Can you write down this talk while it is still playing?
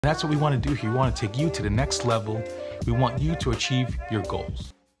That's what we want to do here. We want to take you to the next level. We want you to achieve your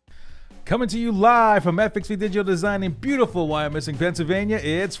goals. Coming to you live from FXV Digital Design in beautiful Wyomissing, Pennsylvania,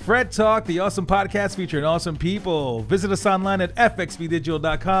 it's Fred Talk, the awesome podcast featuring awesome people. Visit us online at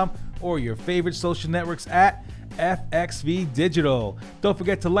fxvdigital.com or your favorite social networks at FXV Digital. Don't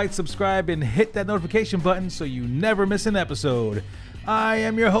forget to like, subscribe, and hit that notification button so you never miss an episode. I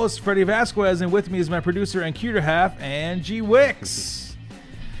am your host, Freddie Vasquez, and with me is my producer and cuter half, Angie Wicks.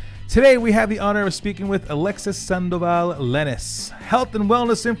 Today, we have the honor of speaking with Alexis Sandoval-Lenis, health and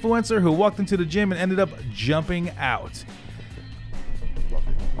wellness influencer who walked into the gym and ended up jumping out. Love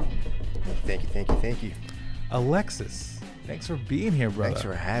it. Thank you. Alexis, thanks for being here, brother. Thanks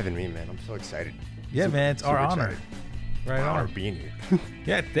for having me, man. I'm so excited. Yeah, man, it's our honor. Excited. Right Honor on. being here.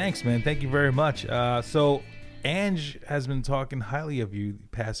 Yeah, thanks, man. Thank you very much. So, Angie has been talking highly of you the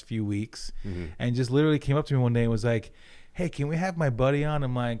past few weeks, and just literally came up to me one day and was like, hey, can we have my buddy on?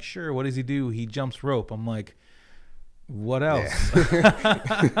 I'm like, sure. What does he do? He jumps rope. I'm like, what else?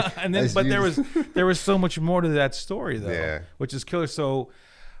 Yeah. And then, but there was so much more to that story though, Yeah. which is killer. So,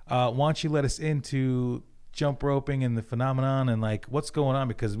 why don't you let us into jump roping and the phenomenon and like what's going on?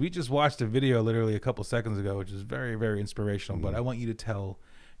 Because we just watched a video literally a couple seconds ago, which is very, very inspirational. But I want you to tell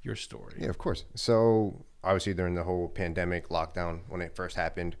your story. Yeah, of course. So obviously during the whole pandemic lockdown, when it first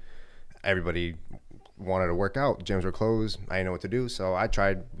happened, everybody wanted to work out. Gyms were closed. I didn't know what to do. So I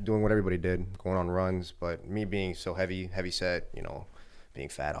tried doing what everybody did, going on runs. But me being so heavy set, being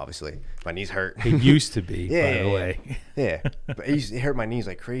fat, obviously, my knees hurt. It used to be, Yeah, by the way. Yeah, but it hurt my knees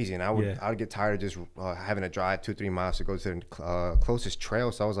like crazy, and I would get tired of just having to drive 2-3 miles to go to the closest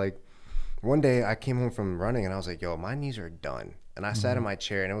trail. So I was like, one day I came home from running, and I was like, yo, my knees are done. And I sat in my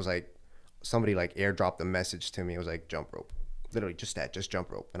chair, and it was like somebody like airdropped a message to me. It was like, jump rope. Literally just jump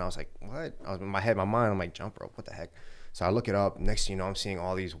rope. And I was like, what? I was in my head, my mind, I'm like, jump rope, what the heck? So I look it up. Next thing you know, I'm seeing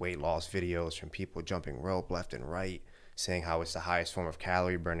all these weight loss videos from people jumping rope left and right, saying how it's the highest form of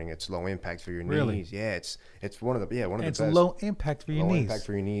calorie burning. It's low impact for your knees. Yeah, it's one of the best. It's low impact for your knees. Low impact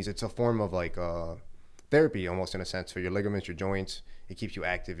for your knees. It's a form of like therapy almost, in a sense, for your ligaments, your joints. It keeps you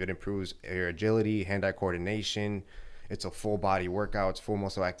active. It improves your agility, hand-eye coordination. It's a full body workout. It's full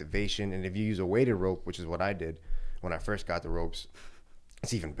muscle activation. And if you use a weighted rope, which is what I did when I first got the ropes,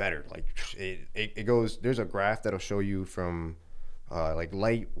 it's even better. Like it goes, there's a graph that'll show you from like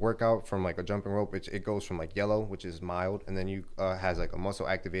light workout from like a jumping rope. It goes from like yellow, which is mild, and then you has like a muscle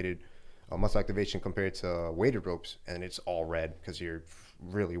activation compared to weighted ropes, and it's all red because you're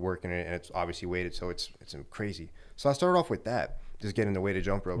really working it, and it's obviously weighted, so it's crazy. So I started off with that, just getting the weighted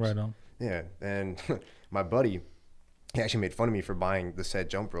jump ropes. Right on. Yeah, and my buddy, he actually made fun of me for buying the said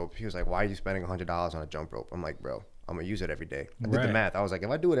jump rope. He was like, why are you spending $100 on a jump rope? I'm like, bro, I'm gonna use it every day. I did the math. I was like, if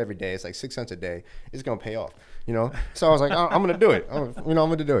I do it every day, it's like 6 cents a day. It's gonna pay off, So I was like, I'm gonna do it. I'm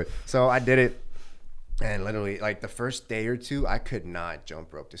gonna do it. So I did it, and literally, like the first day or two, I could not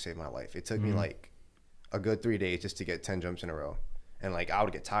jump rope to save my life. It took me like a good 3 days just to get 10 jumps in a row, and like I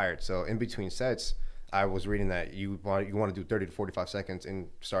would get tired. So in between sets, I was reading that you want to do 30 to 45 seconds in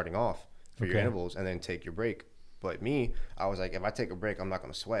starting off for your intervals, and then take your break. But me, I was like, if I take a break, I'm not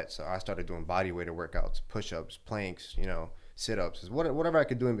going to sweat. So I started doing body weighted workouts, push-ups, planks, sit-ups, whatever I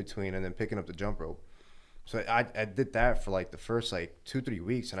could do in between, and then picking up the jump rope. So I did that for like the first like 2-3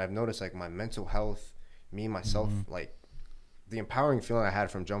 weeks, and I've noticed like my mental health, me, myself, like the empowering feeling I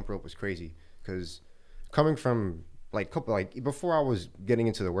had from jump rope was crazy. Because coming from like before I was getting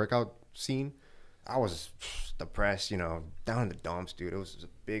into the workout scene, I was depressed, down in the dumps, dude. It was a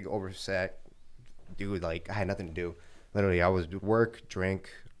big overset. Dude, like I had nothing to do. Literally, I was work, drink,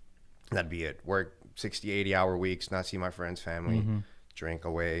 that'd be it. Work 60-80 hour weeks, not see my friends, family, drink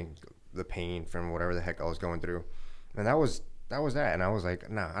away the pain from whatever the heck I was going through. And that was that. And I was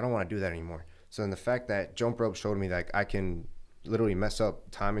like, nah, I don't want to do that anymore. So then the fact that jump rope showed me that I can literally mess up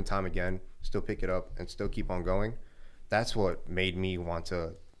time and time again, still pick it up and still keep on going, that's what made me want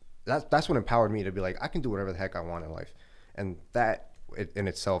to, that's what empowered me to be like, I can do whatever the heck I want in life. And that in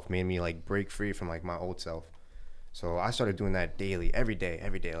itself made me like break free from like my old self. So I started doing that daily, every day.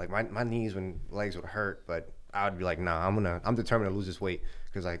 Like my knees and legs would hurt, but I would be like, nah, I'm determined to lose this weight,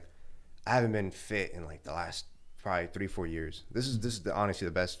 because like I haven't been fit in like the last probably 3-4 years. This is honestly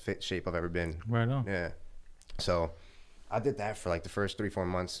the best fit shape I've ever been. Right on. Yeah. So I did that for like the first 3-4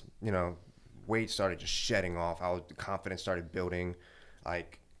 months. Weight started just shedding off. The confidence started building.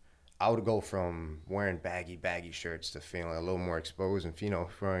 Like I would go from wearing baggy shirts to feeling a little more exposed, and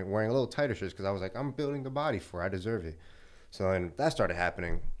wearing a little tighter shirts, because I was like, I'm building the body for it. I deserve it. So and that started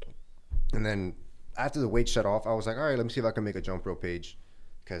happening. And then after the weight shut off, I was like, all right, let me see if I can make a jump rope page,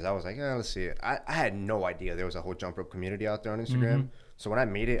 because I was like, yeah, let's see it. I had no idea there was a whole jump rope community out there on Instagram. So when I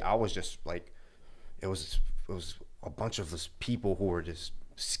made it, I was just like, it was a bunch of this people who were just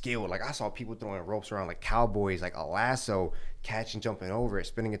skilled. Like I saw people throwing ropes around like cowboys, like a lasso, catching, jumping over it,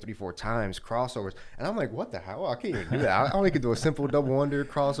 spinning it 3-4 times, crossovers. And I'm like, what the hell? I can't even do that. I only could do a simple double under,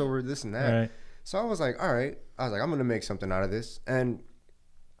 crossover, this and that. Right. So I was like, all right. I was like, I'm going to make something out of this. And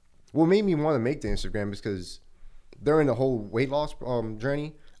what made me want to make the Instagram is because during the whole weight loss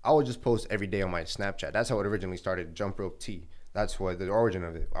journey, I would just post every day on my Snapchat. That's how it originally started, Jump Rope T. That's what the origin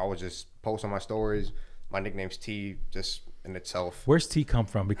of it. I would just post on my stories. My nickname's T, just in itself. Where's T come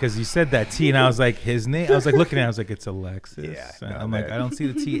from? Because you said that T, and I was like, his name. I was like looking at it, I was like, it's Alexis. Yeah, no, I'm like, I don't see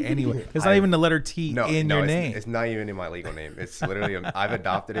the T anywhere. It's not even the letter T in your name. It's not even in my legal name. It's literally, I've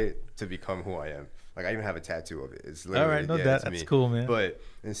adopted it to become who I am. Like, I even have a tattoo of it. It's literally, all right, no, that's me. Cool, man. But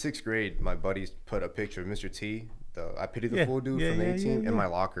in 6th grade, my buddies put a picture of Mr. T, I Pity the Fool dude from the A-Team, in my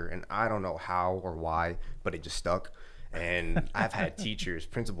locker. And I don't know how or why, but it just stuck. And I've had teachers,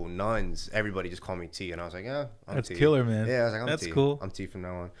 principal, nuns, everybody just call me T. And I was like, yeah, I'm That's T. killer, man. Yeah, I was like, That's T. cool. I'm T from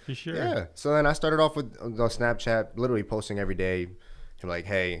now on. For sure. Yeah. So then I started off with the Snapchat, literally posting every day. Like,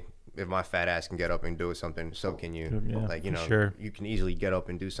 hey, if my fat ass can get up and do something, so can you. Yeah, like, you know, you can easily get up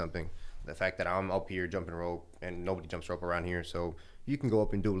and do something. The fact that I'm up here jumping rope and nobody jumps rope around here, so you can go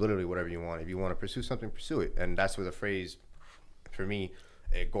up and do literally whatever you want. If you want to pursue something, pursue it. And that's where the phrase, for me,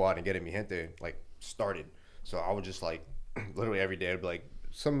 go out and get it, mi gente, like, started. So I would just like, literally every day I'd be like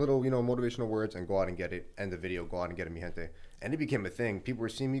some little, you know, motivational words and go out and get it, end the video, go out and get it, mi gente. And it became a thing. People were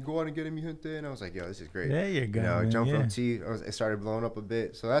seeing me go out and get it, mi gente, and I was like, yo, this is great. There you go, you know, man. Jump Rope T, it started blowing up a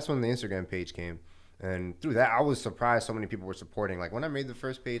bit. So that's when the Instagram page came. And through that, I was surprised so many people were supporting. Like when I made the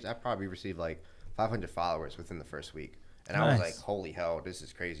first page, I probably received like 500 followers within the first week. And I was like, holy hell, this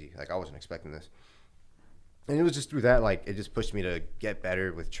is crazy. Like I wasn't expecting this. And it was just through that, like it just pushed me to get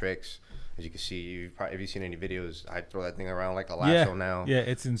better with tricks. As you can see, if you've seen any videos, I throw that thing around like a lasso now. Yeah,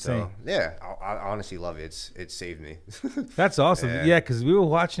 it's insane. So, yeah, I honestly love it. It saved me. That's awesome. Yeah, because we were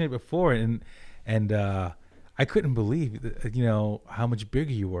watching it before, and I couldn't believe, you know, how much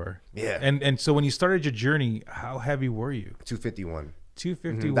bigger you were. Yeah. And so when you started your journey, how heavy were you? 251.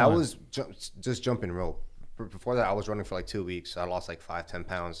 251. That was just jumping rope. Before that, I was running for like 2 weeks. I lost like 5-10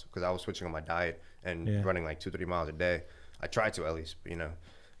 pounds because I was switching on my diet and running like 2-3 miles a day. I tried to at least, but, you know.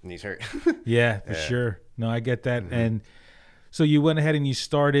 Knees hurt. Yeah, for sure. No, I get that. And so you went ahead and you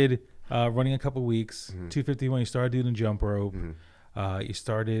started running a couple weeks. 251, you started doing jump rope. You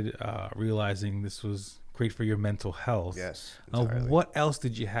started realizing this was great for your mental health. Yes. What else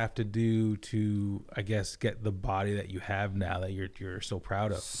did you have to do to, I guess, get the body that you have now that you're so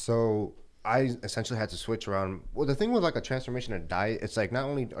proud of? So I essentially had to switch around. Well, the thing with like a transformation of diet, it's like not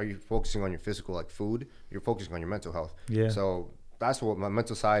only are you focusing on your physical, like food, you're focusing on your mental health. Yeah. So that's what my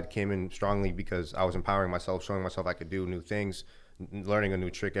mental side came in strongly because I was empowering myself, showing myself I could do new things, learning a new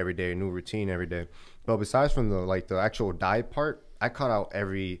trick every day, a new routine every day. But besides from the actual diet part, I cut out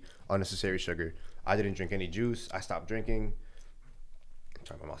every unnecessary sugar. I didn't drink any juice. I stopped drinking.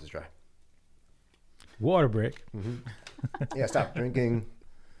 Sorry, my mouth is dry. Water break. Yeah, I stopped drinking.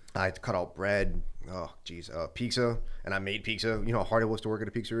 I had cut out bread. Oh, geez. Pizza. And I made pizza. You know how hard it was to work at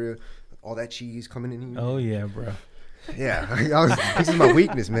a pizzeria? All that cheese coming in. Oh, yeah, bro. Yeah, this is my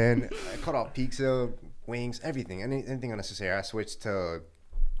weakness, man. I cut off pizza, wings, everything, anything unnecessary. I switched to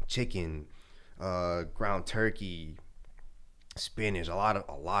chicken, ground turkey, spinach, a lot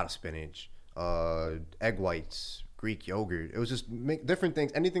of spinach, egg whites, Greek yogurt. It was just different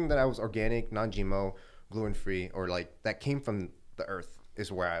things. Anything that I was organic, non-GMO, gluten-free, or like that came from the earth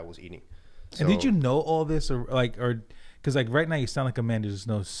is where I was eating. So, and did you know all this, or because like right now you sound like a man who just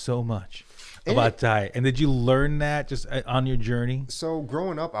knows so much about diet. And did you learn that just on your journey? So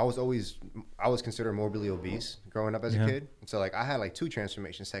growing up, I was considered morbidly obese growing up as a kid. So like I had like 2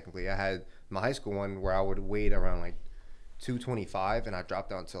 transformations technically. I had my high school one where I would weigh around like 225 and I dropped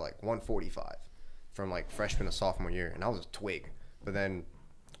down to like 145 from like freshman to sophomore year, and I was a twig. But then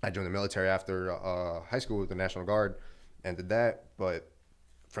I joined the military after high school with the National Guard and did that. But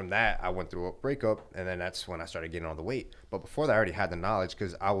from that, I went through a breakup, and then that's when I started getting on the weight. But before that, I already had the knowledge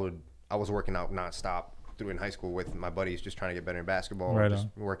because I was working out nonstop through in high school with my buddies, just trying to get better in basketball, or just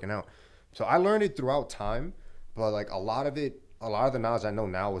working out. So I learned it throughout time, but like a lot of the knowledge I know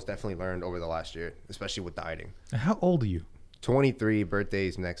now was definitely learned over the last year, especially with dieting. How old are you? 23,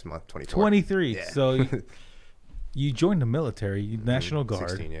 birthdays next month, 24. 23. Yeah. So you joined the militry, National Guard.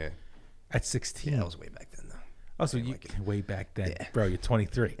 16, yeah. At 16. Yeah, that was way back then, though. Oh, so you way back then, bro. You're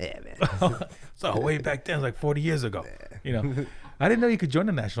 23. Yeah, man. So way back then, like 40 years ago. Yeah. You know, I didn't know you could join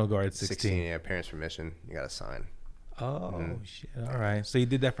the National Guard at 16. 16, yeah. Parents' permission. You got to sign. Oh, shit. All right. So you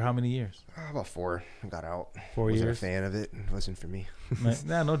did that for how many years? About 4. I got out. 4 Wasn't years? a fan of it. It wasn't for me.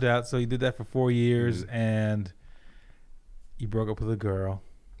 No, no doubt. So you did that for 4 years, and you broke up with a girl.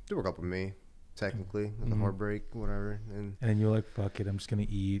 They broke up with me, technically. The heartbreak, whatever. And then you were like, fuck it, I'm just going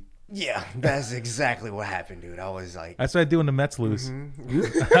to eat. yeah, that's exactly what happened, dude. I was like... That's what I do when the Mets lose.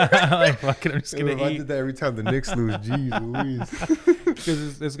 Like, fuck it, I'm just going to eat. I did that every time the Knicks lose. Jeez Louise.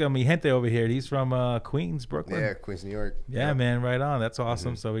 Because it's going to be Gente over here. He's from Queens, Brooklyn. Yeah, Queens, New York. Yeah, man, right on. That's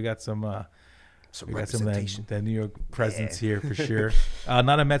awesome. So we got some... we got some of that New York presence here for sure.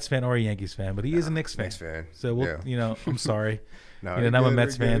 Not a Mets fan or a Yankees fan, but he is a Knicks fan. Knicks fan. So we'll, you know, I'm sorry. No, I'm a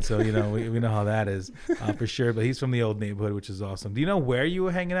Mets fan, so you know we know how that is for sure. But he's from the old neighborhood, which is awesome. Do you know where you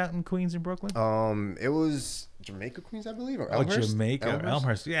were hanging out in Queens and Brooklyn? It was Jamaica, Queens, I believe, or Elmhurst. Jamaica,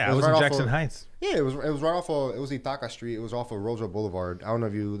 Elmhurst. Yeah, it was in Jackson Heights. Yeah, it was right off of, it was Itaca Street. It was off of Roosevelt Boulevard. I don't know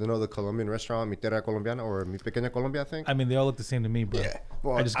if you know the Colombian restaurant, Mi Terra Colombiana, or Mi Pequeña Colombia, I think. I mean, they all look the same to me, bro. Yeah,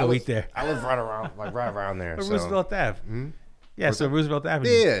 well, I just go eat there. I live right around there. Or so. Roosevelt Ave. Yeah, so Roosevelt Avenue.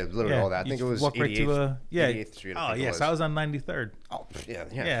 Yeah, literally all that. I think it was walk right to 88th Street. Oh, yes, I was on 93rd. Oh, yeah.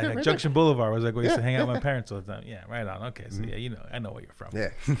 Yeah, like Junction Boulevard was like where I used to hang out with my parents all the time. Yeah, right on. Okay, so yeah, you know, I know where you're from. Yeah.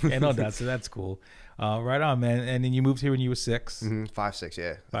 Yeah, no doubt. So that's cool. Right on, man. And then you moved here when you were 6. 5, 6,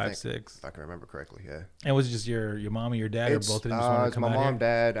 yeah. 5, 6. If I can remember correctly, yeah. And was it just your mom and your dad, or both of them just wanted to come out here? My mom,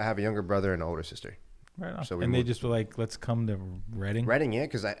 dad. I have a younger brother and an older sister. Right on. So and they just were like, let's come to Reading? Reading, yeah,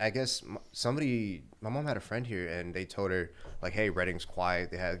 because I guess my mom had a friend here, and they told her, like, hey, Reading's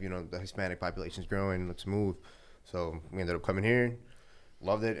quiet. They have, you know, the Hispanic population's growing. Let's move. So we ended up coming here.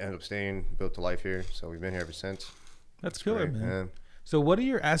 Loved it. Ended up staying. Built a life here. So we've been here ever since. That's killer, man. Yeah. So what are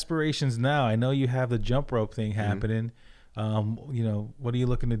your aspirations now? I know you have the jump rope thing happening. You know, what are you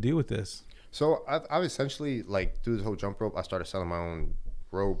looking to do with this? So I've essentially, like, through this whole jump rope, I started selling my own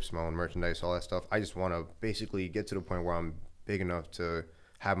ropes, my own merchandise, all that stuff. I just want to basically get to the point where I'm big enough to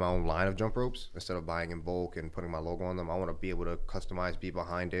have my own line of jump ropes instead of buying in bulk and putting my logo on them. I want to be able to customize, be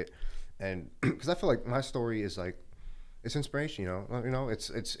behind it, and because I feel like my story is like, it's inspiration. You know,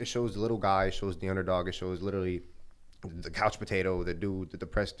 it shows the little guy, it shows the underdog, it shows literally the couch potato, the dude, the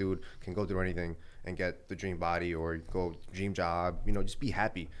depressed dude can go through anything and get the dream body or go dream job. You know, just be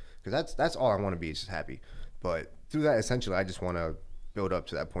happy, because that's all I want to be, is just happy. But through that, essentially, I just want to build up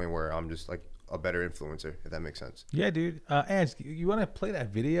to that point where I'm just like a better influencer, if that makes sense. Yeah, dude. Ange, you want to play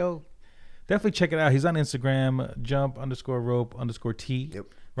that video? Definitely check it out. He's on Instagram, jump_rope_T. Yep.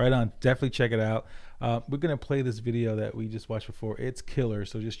 Right on. Definitely check it out. We're going to play this video that we just watched before. It's killer.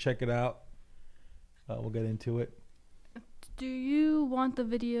 So just check it out. We'll get into it. Do you want the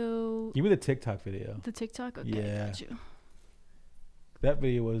video? Give me the TikTok video. The TikTok? Okay, yeah. Got you. That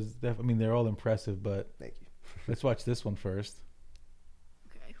video was, I mean, they're all impressive, but thank you. Let's watch this one first.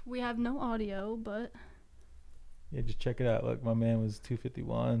 We have no audio, but yeah, just check it out. Look, my man was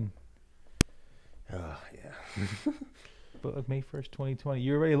 251. Oh, yeah. But look, May 1st, 2020.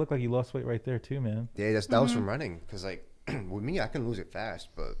 You already look like you lost weight right there too, man. Yeah, that was from running. Because, like, with me, I can lose it fast.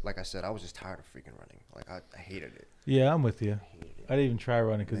 But like I said, I was just tired of freaking running. Like, I hated it. Yeah, I'm with you. I didn't even try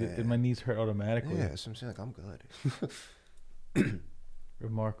running because my knees hurt automatically. Yeah, that's what I'm saying. Like, I'm good.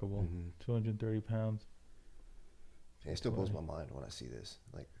 Remarkable. 230 pounds. Yeah, it still blows my mind when I see this.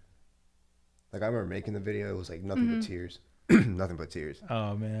 Like I remember making the video. It was like nothing but tears. Nothing but tears.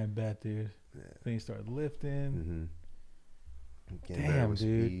 Oh, man, I bet, dude. Yeah. Then you started lifting. Damn, dude.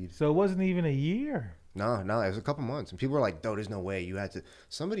 Speed. So it wasn't even a year. No, it was a couple months. And people were like, "Dude, there's no way you had to."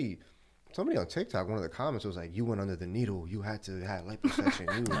 Somebody on TikTok, one of the comments was like, "You went under the needle. You had to have liposuction."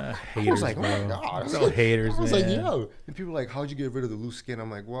 Haters, I was like, "Oh my god!" So haters, man. I was like, "Yo," and people were like, "How'd you get rid of the loose skin?"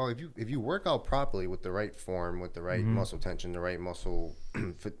 I'm like, "Well, if you work out properly with the right form, with the right muscle tension, the right muscle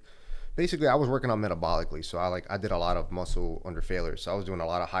fit." Basically, I was working on metabolically, so I did a lot of muscle under failure. So I was doing a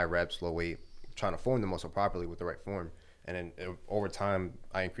lot of high reps, low weight, trying to form the muscle properly with the right form. And then over time,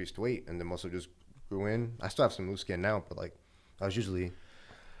 I increased weight, and the muscle just grew in. I still have some loose skin now, but like I was usually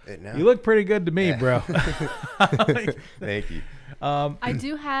it now. You look pretty good to me, bro. Thank you. I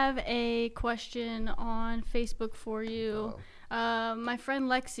do have a question on Facebook for you. My friend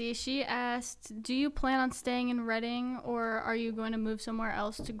Lexi, she asked, do you plan on staying in Reading, or are you going to move somewhere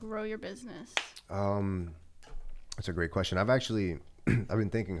else to grow your business? That's a great question. I've been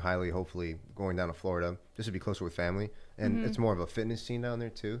thinking highly, hopefully going down to Florida just to be closer with family, and it's more of a fitness scene down there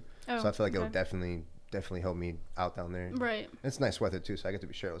too. So I feel like it'll definitely help me out down there. Right. And it's nice weather too, so I get to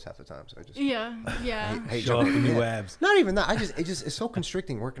be shirtless half the time. So I just I hate show off the new abs. Not even that. It's so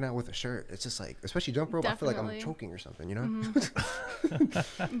constricting working out with a shirt. It's just like, especially jump rope. Definitely. I feel like I'm choking or something, you know?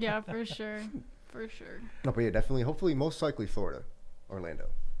 Yeah, for sure. For sure. No, but yeah, definitely. Hopefully, most likely Florida, Orlando.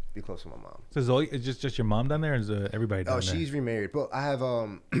 be close to my mom. So it's just your mom down there, or is everybody down there? Oh, she's remarried. But I have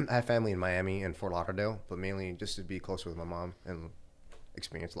I have family in Miami and Fort Lauderdale, but mainly just to be closer with my mom and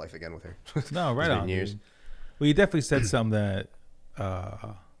experience life again with her. No, right on. Years. Well, you definitely said something that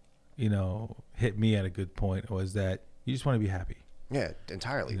hit me at a good point, was that you just want to be happy. Yeah,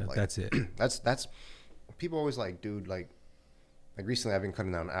 entirely. Like, that's it. That's people always like, dude, like recently I've been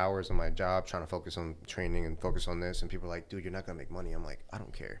cutting down hours on my job, trying to focus on training and focus on this, and people are like, dude, you're not gonna make money. I'm like, I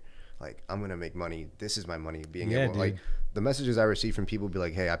don't care. Like, I'm gonna make money. This is my money. Being able, like, the messages I receive from people be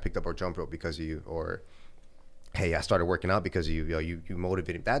like, hey, I picked up our jump rope because of you, or hey, I started working out because of you. You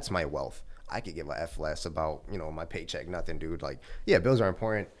motivated. That's my wealth. I could give a F less about my paycheck. Nothing, dude. Like, yeah, bills are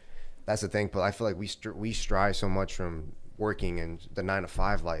important. That's the thing. But I feel like we strive so much from working and the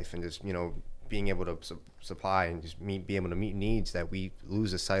 9-to-5 life, and just being able to supply and just be able to meet needs, that we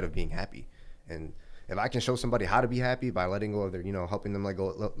lose the sight of being happy. And if I can show somebody how to be happy by letting go of their, helping them let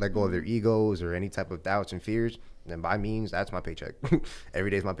go of their egos or any type of doubts and fears, then by means, that's my paycheck.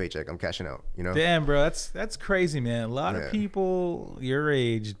 Every day's my paycheck. I'm cashing out. Damn, bro, that's crazy, man. A lot of people your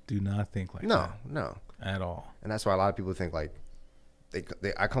age do not think like that. No, at all. And that's why a lot of people think like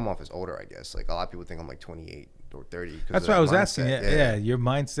I come off as older, I guess. Like, a lot of people think I'm like 28 or 30. That's what I was asking. Yeah, your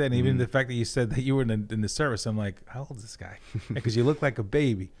mindset, and even the fact that you said that you were in the service. I'm like, how old is this guy? Because you look like a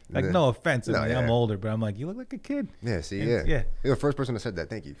baby. Like, no offense, I'm older, but I'm like, you look like a kid. Yeah, see, yeah. You're the first person that said that.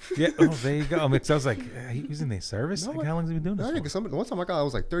 Thank you. Yeah, oh, there you go. I mean, so I was like, he was in the service? Like, how long has he been doing this for? Because one time I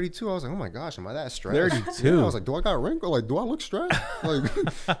was like 32. I was like, oh my gosh, am I that stressed? 32. Yeah, I was like, do I got a wrinkle? Like, do I look stressed? Like,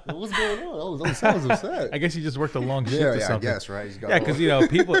 what's going on? I was upset. I guess you just worked a long shift or something. I guess, right? Yeah, because,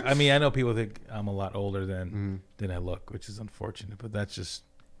 people, I mean, I know people think I'm a lot older than I look, which is unfortunate, but that's just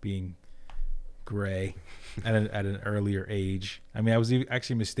being gray at an earlier age. I mean, I was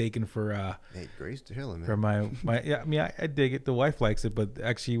actually mistaken for hey, Grace to Hill, man. For my yeah. I mean, I dig it. The wife likes it, but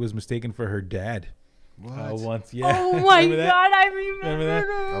actually was mistaken for her dad. What? Once, yeah. Oh my God, I remember that.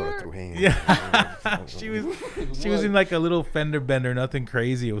 I would have threw hands. Yeah. she was in like a little fender bender, nothing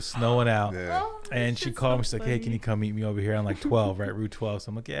crazy. It was snowing out, and she called me. She's like, "Hey, can you come meet me over here on like 12, right, Route 12?" So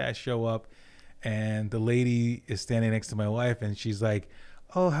I'm like, "Yeah." I show up, and the lady is standing next to my wife, and she's like,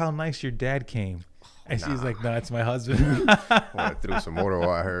 "Oh, how nice your dad came." And she's like, "No, it's my husband." I threw some motor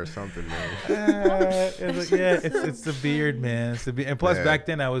wire or something, man. It's the beard, man. It's the beard. And plus, back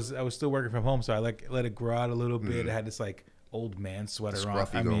then I was still working from home, so I let it grow out a little bit. I had this like old man sweater on.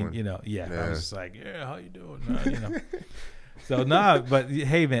 I mean, I was just like, "Yeah, how you doing?" So but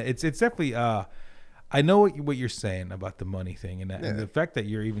hey, man, it's definitely. I know what you're saying about the money thing, and the fact that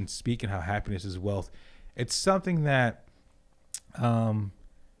you're even speaking how happiness is wealth. It's something that,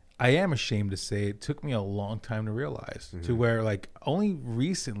 I am ashamed to say it took me a long time to realize, to where like only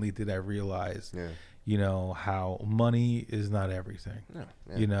recently did I realize, how money is not everything,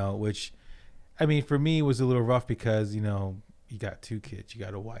 which, I mean, for me was a little rough because, you got 2 kids, you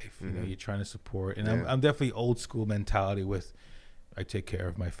got a wife, you're trying to support, and I'm definitely old school mentality with, I take care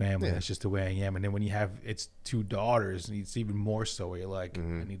of my family. That's just the way I am. And then when you have, it's 2 daughters, and it's even more so where you're like,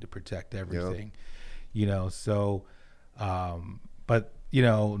 I need to protect everything, so, but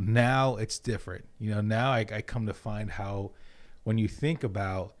now it's different. Now I come to find how when you think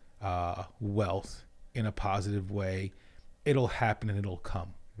about wealth in a positive way, it'll happen and it'll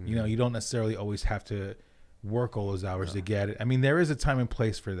come. You don't necessarily always have to work all those hours to get it. I mean, there is a time and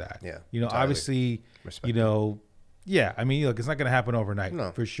place for that. Yeah. Entirely. Obviously, respect. Yeah, I mean, look, it's not going to happen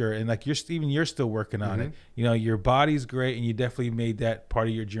overnight, for sure. And like you're still working on it. Your body's great, and you definitely made that part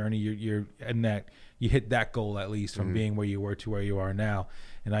of your journey. You're in that. You hit that goal at least from being where you were to where you are now,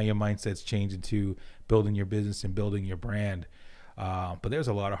 and now your mindset's changing to building your business and building your brand. But there's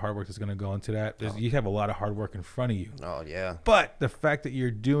a lot of hard work that's going to go into that. You have a lot of hard work in front of you. Oh yeah. But the fact that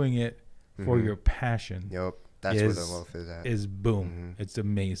you're doing it for your passion. Yep. That's where the wealth is at. Is boom. It's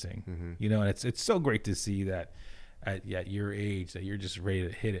amazing. And it's so great to see that. At your age, that you're just ready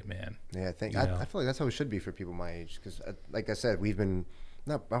to hit it, man. Yeah, I feel like that's how it should be for people my age. Because, like I said, we've been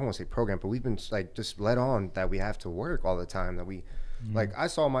I don't want to say programmed, but we've been like just led on that we have to work all the time. That we, like, I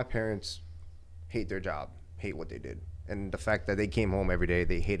saw my parents hate their job, hate what they did, and the fact that they came home every day,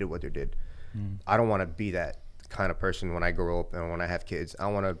 they hated what they did. I don't want to be that kind of person when I grow up and when I have kids. I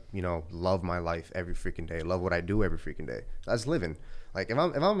want to, love my life every freaking day, love what I do every freaking day. That's living. Like if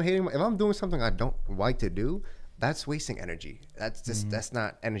I'm doing something I don't like to do, that's wasting energy. That's just that's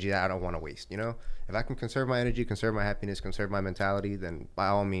not energy that I don't want to waste. If I can conserve my energy, conserve my happiness, conserve my mentality, then by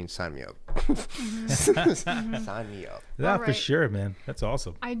all means, sign me up. Sign me up. Yeah, for sure, man. That's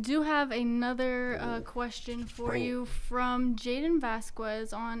awesome. I do have another question for you from Jaden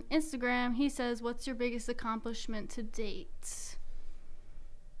Vasquez on Instagram. He says, "What's your biggest accomplishment to date?"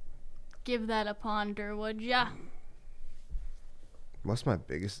 give that a ponder, would ya? What's my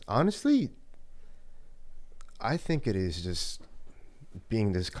biggest? Honestly, I think it is just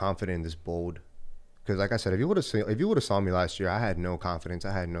being this confident, this bold. Because like I said, if you would have saw me last year, I had no confidence.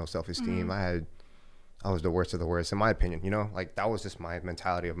 I had no self-esteem. I was the worst of the worst, in my opinion. You know, like that was just my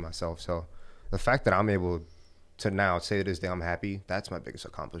mentality of myself. So the fact that I'm able to now say to this day I'm happy, that's my biggest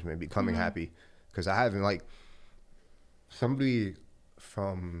accomplishment, becoming happy. Because I haven't, like, somebody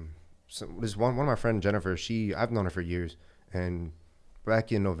from this one of my friends, Jennifer, I've known her for years, and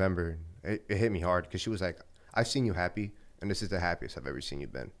back in November it hit me hard because she was like, I've seen you happy, and this is the happiest I've ever seen you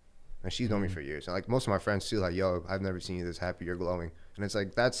been. And she's known me for years, and like most of my friends too, like, yo, I've never seen you this happy, you're glowing. And it's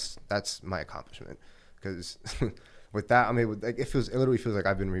like that's my accomplishment, because with that I'm able, like, it literally feels like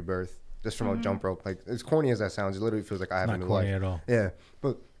I've been rebirthed just from a jump rope. Like, as corny as that sounds, it literally feels like I have a new life. Not corny at all. Yeah,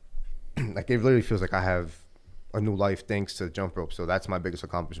 but like it literally feels like I have a new life thanks to jump rope. So that's my biggest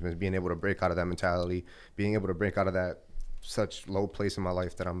accomplishment, is being able to break out of that mentality, being able to break out of that such low place in my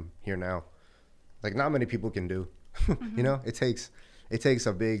life that I'm here now. Like, not many people can do. You know, it takes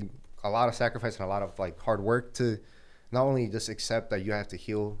a lot of sacrifice and a lot of like hard work to not only just accept that you have to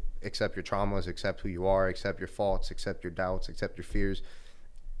heal, accept your traumas, accept who you are, accept your faults, accept your doubts, accept your fears.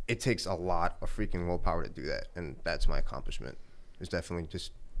 It takes a lot of freaking willpower to do that, and that's my accomplishment. It's definitely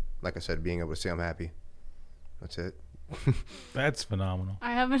just, like I said, being able to say I'm happy. That's it. That's phenomenal.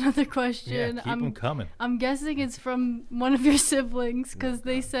 I have another question. Yeah, keep them coming. I'm guessing it's from one of your siblings, because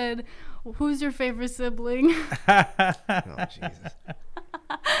they said, who's your favorite sibling? Oh, Jesus.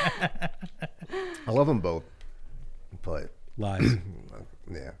 I love them both, but lies.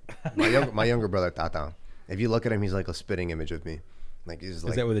 Yeah, my younger brother Tata. If you look at him, he's like a spitting image of me. Like, he's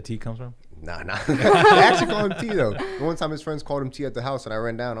like, is that where the T comes from? Nah. I actually call him T though. One time his friends called him T at the house, and I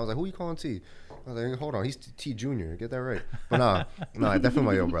ran down. I was like, "Who you calling T?" I was like, "Hold on, he's T Junior. Get that right." But nah, definitely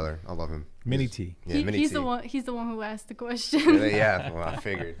my old brother. I love him. Mini T. Yeah, Mini T. He's the one who asked the question. Yeah, well, I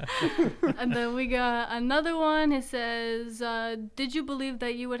figured. And then we got another one. It says, "Did you believe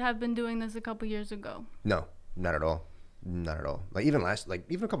that you would have been doing this a couple years ago?" No, not at all. Not at all. Like even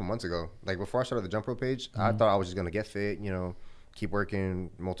a couple months ago, like before I started the jump rope page, I thought I was just gonna get fit, you know, keep working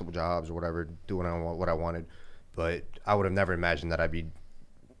multiple jobs or whatever, doing what I wanted. But I would have never imagined that I'd be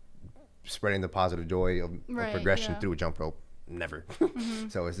spreading the positive joy of progression through a jump rope. Never.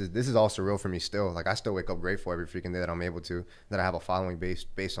 So this is all surreal for me still. Like, I still wake up grateful every freaking day that I'm able to, that I have a following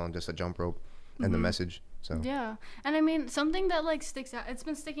based on just a jump rope and the message. So yeah. And I mean, something that like sticks out, it's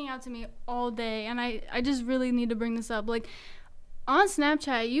been sticking out to me all day, and I just really need to bring this up. Like, on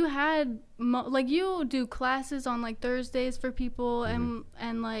Snapchat, you had like, you do classes on like Thursdays for people,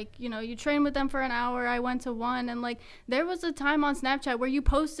 and like, you know, you train with them for an hour. I went to one, and like, there was a time on Snapchat where you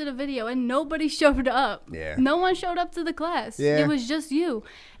posted a video and nobody showed up. Yeah. No one showed up to the class. Yeah. It was just you.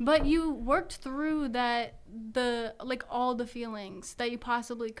 But you worked through that, like all the feelings that you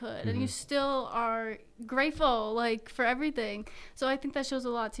possibly could, and you still are grateful like for everything. So I think that shows a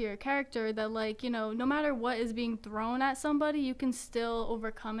lot to your character, that like, you know, no matter what is being thrown at somebody, you can still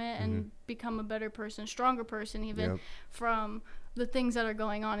overcome it and become a better person, stronger person, even from the things that are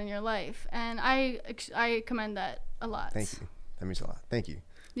going on in your life. And I commend that a lot. Thank you. That means a lot. Thank you.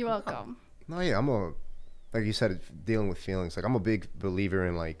 You're welcome. No, yeah, like you said, dealing with feelings. Like, I'm a big believer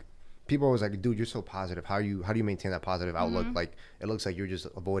in, like, people are always like, dude, you're so positive. How do you maintain that positive outlook? Like, it looks like you're just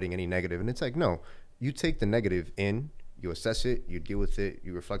avoiding any negative. And it's like, no, you take the negative in, you assess it, you deal with it,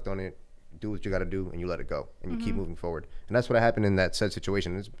 you reflect on it, do what you got to do, and you let it go, and you keep moving forward. And that's what happened in that said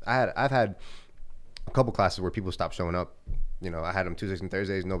situation. I've had a couple classes where people stopped showing up. You know, I had them Tuesdays and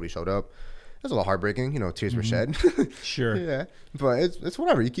Thursdays, nobody showed up. It was a little heartbreaking, you know, tears were shed. Sure. Yeah, but it's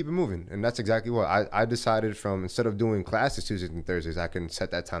whatever, you keep it moving. And that's exactly what I decided, from instead of doing classes Tuesdays and Thursdays, I can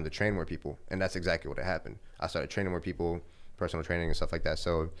set that time to train more people. And that's exactly what happened. I started training more people, personal training and stuff like that.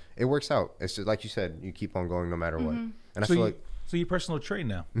 So it works out. It's just like you said, you keep on going no matter what. And I feel like, so you personal train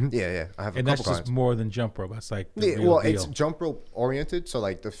now? Yeah. I have a couple clients. And that's just more than jump rope. That's like the real well, deal. It's jump rope oriented. So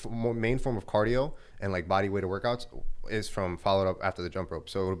like the main form of cardio and like body weight workouts is from followed up after the jump rope.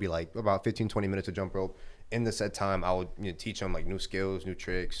 So it'll be like about 15-20 minutes of jump rope. In the set time, I would teach them like new skills, new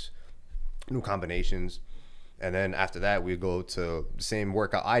tricks, new combinations. And then after that, we go to the same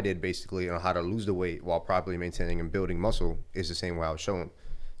workout I did, basically, on how to lose the weight while properly maintaining and building muscle. Is the same way I was showing.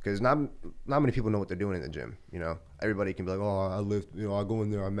 Because not many people know what they're doing in the gym, you know. Everybody can be like, oh, I lift, you know, I go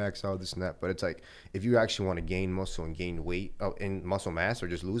in there, I max out, this and that. But it's like, if you actually want to gain muscle and gain weight, in muscle mass, or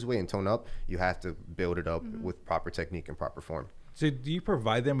just lose weight and tone up, you have to build it up with proper technique and proper form. So do you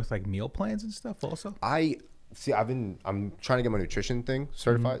provide them with like meal plans and stuff also? I'm trying to get my nutrition thing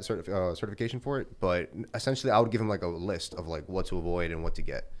certification for it. But essentially, I would give them like a list of like what to avoid and what to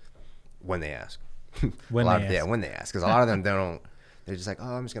get. when they ask. When they ask. Yeah, when they ask, because a lot of them don't. They're just like,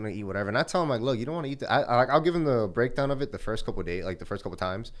 oh, I'm just gonna eat whatever, and I tell them like, look, you don't want to eat that. I'll give them the breakdown of it the first couple of days, like the first couple of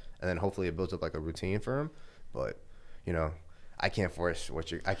times, and then hopefully it builds up like a routine for them. But you know, I can't force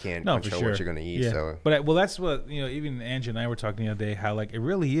I can't control what you're gonna eat. Yeah. So, but well, that's what even Angie and I were talking the other day. How like it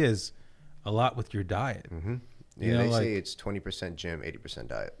really is a lot with your diet. Mm-hmm. Yeah, you know, they say it's 20% gym, 80%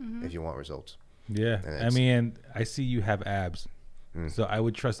 diet if you want results. Yeah, I mean, I see you have abs. So I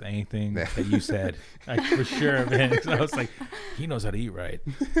would trust anything that you said, like, for sure, man. So I was like, he knows how to eat right,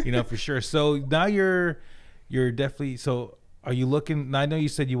 for sure. So now you're definitely. So are you looking? Now I know you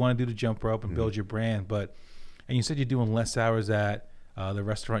said you want to do the jump rope and build your brand, and you said you're doing less hours at the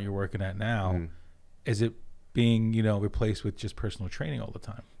restaurant you're working at now. Is it being replaced with just personal training all the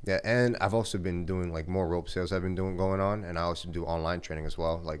time? Yeah, and I've also been doing like more rope sales I've been doing going on, and I also do online training as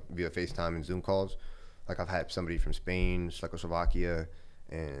well, like via FaceTime and Zoom calls. Like I've had somebody from Spain, Czechoslovakia,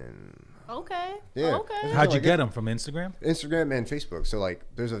 and okay. How'd you get them? From Instagram? Instagram and Facebook. So like,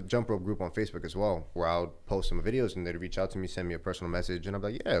 there's a jump rope group on Facebook as well, where I'll post some videos and they'd reach out to me, send me a personal message, and I'm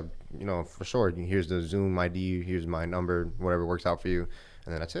like, yeah, for sure. Here's the Zoom ID, here's my number, whatever works out for you,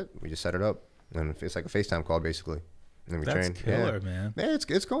 and then that's it. We just set it up, and it's like a FaceTime call basically. And then we That's train. killer, man. Yeah,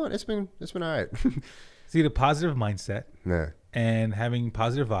 it's going. It's been all right. See, the positive mindset, and having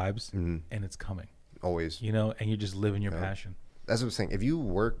positive vibes, and it's coming. Always, and you're just living your passion. That's what I'm saying. If you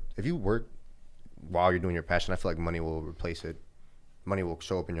work while you're doing your passion, I feel like money will replace it. Money will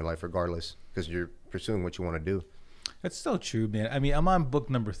show up in your life regardless, because you're pursuing what you want to do. That's so true, man. I mean, I'm on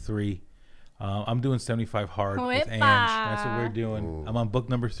book number 3. I'm doing 75 hard with Angie. That's what we're doing. Ooh. I'm on book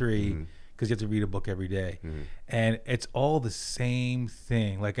number 3 because you have to read a book every day, and it's all the same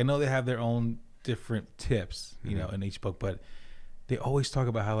thing. Like I know they have their own different tips, in each book, but they always talk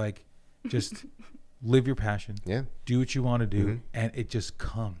about how like just live your passion, do what you want to do, and it just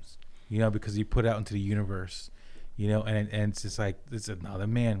comes, because you put it out into the universe, and it's just like it's another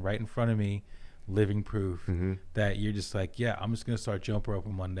man right in front of me, living proof that you're just like, yeah, I'm just gonna start jump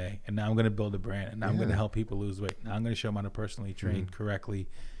roping one day, and now I'm gonna build a brand, and now I'm gonna help people lose weight. Now I'm gonna show them how to personally train correctly,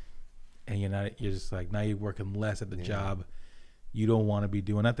 and you're just like, now you're working less at the job you don't want to be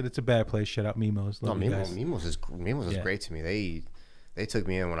doing. Not that it's a bad place. Shout out Mimos. Love you guys. Mimos is great to me. They took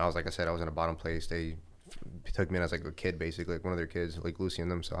me in when I was, like I said, I was in a bottom place. They took me in as like a kid, basically, like one of their kids, like Lucy and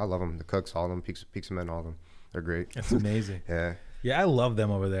them. So I love them. The cooks, all of them, Peaks of Men, all of them. They're great. That's amazing. Yeah, I love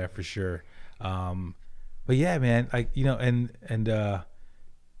them over there for sure. But yeah, man, and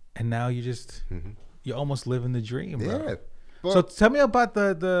now you just you're almost living the dream, bro. Yeah. So tell me about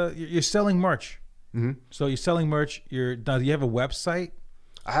you're selling merch. So you're selling merch. Now, do you have a website?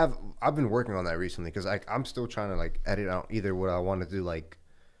 I've been working on that recently because I'm still trying to like edit out either what I want to do, like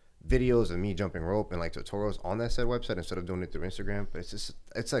videos of me jumping rope and like tutorials on that said website instead of doing it through Instagram. But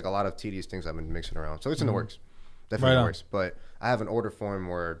it's like a lot of tedious things I've been mixing around. So it's in the works. Definitely in the works. But I have an order form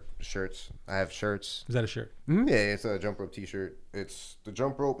where I have shirts. Is that a shirt? Yeah, it's a jump rope t-shirt. It's the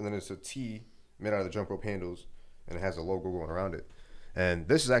jump rope and then it's a T made out of the jump rope handles and it has a logo going around it. And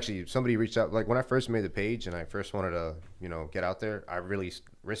this is actually, somebody reached out, like when I first made the page and I first wanted to, get out there, I released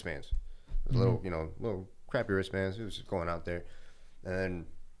wristbands. Little crappy wristbands. It was just going out there. And then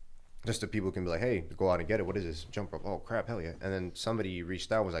just so people can be like, hey, go out and get it. What is this? Jump rope. Oh, crap, hell yeah. And then somebody reached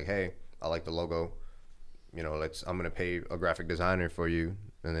out and was like, hey, I like the logo. I'm going to pay a graphic designer for you.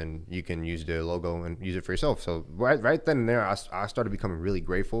 And then you can use the logo and use it for yourself. So right then and there, I started becoming really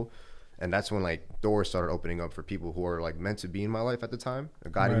grateful. And that's when like doors started opening up for people who are like meant to be in my life at the time,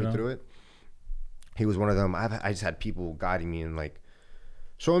 guiding me through it. He was one of them. I just had people guiding me and like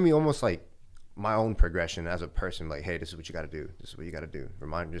showing me almost like my own progression as a person. Like, hey, this is what you got to do. This is what you got to do.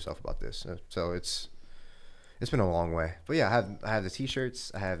 Remind yourself about this. So it's been a long way. But yeah, I have the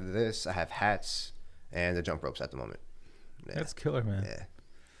t-shirts. I have this. I have hats and the jump ropes at the moment. Yeah. That's killer, man.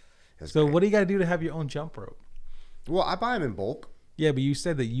 Yeah. So what do you got to do to have your own jump rope? Well, I buy them in bulk. Yeah, but you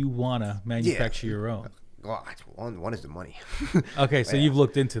said that you want to manufacture your own. Well, one is the money. Okay, so you've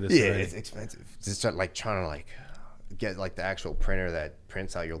looked into this already. It's expensive. Just like trying to like get like the actual printer that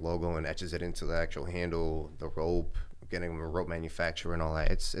prints out your logo and etches it into the actual handle, the rope, getting a rope manufacturer and all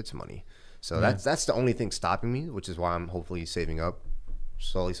that. It's money. So that's the only thing stopping me, which is why I'm hopefully saving up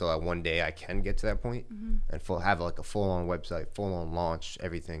slowly so that one day I can get to that point and have like a full-on website, full-on launch,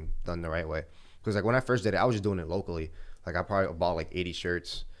 everything done the right way. Because like when I first did it, I was just doing it locally. Like I probably bought like 80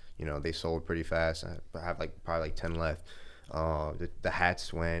 shirts. They sold pretty fast. I have like probably like 10 left. The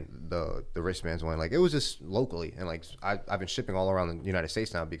hats went, the wristbands went. Like it was just locally, and like I've been shipping all around the United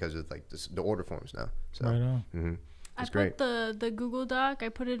States now because of like the order forms now. So, right on. It's great. The Google Doc, I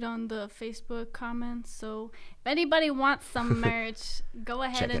put it on the Facebook comments. So if anybody wants some merch, go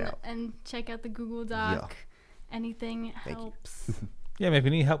ahead and check out the Google Doc. Yeah. Anything helps. Yeah, man, if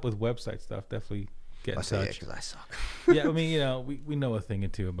you need help with website stuff, definitely get in touch. Because I suck. Yeah, I mean, we know a thing or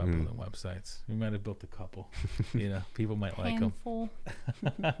two about building websites. We might have built a couple. People might like them.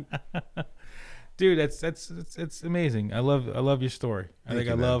 Dude, it's amazing. I love your story. I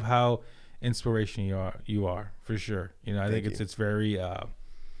love how inspirational you are for sure. I think it's very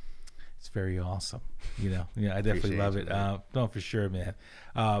awesome. I definitely love it. No, for sure, man.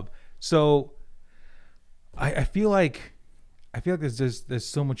 So I feel like there's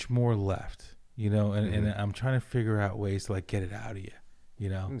so much more left, and I'm trying to figure out ways to get it out of you,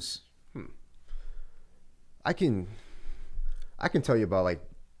 I can tell you about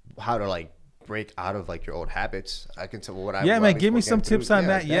how to break out of your old habits. I can tell what I man, give me some tips on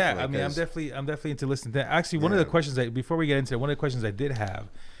that. Yeah, I mean, I'm definitely into listening to that. Actually, one of the questions before we get into it, one of the questions I did have,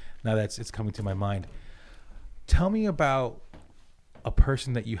 now that it's coming to my mind, tell me about a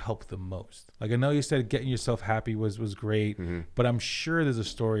person that you helped the most. I know you said getting yourself happy was great, but I'm sure there's a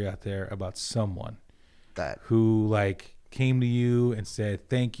story out there about someone who came to you and said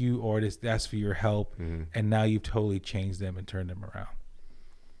thank you or just asked for your help, and now you've totally changed them and turned them around.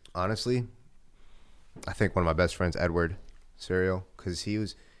 Honestly, I think one of my best friends, Edward Serial, because he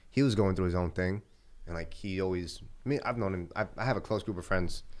was going through his own thing, and he always. I mean, I've known him. I have a close group of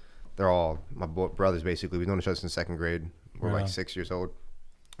friends. They're all my brothers, basically. We've known each other since second grade. We're 6 years old,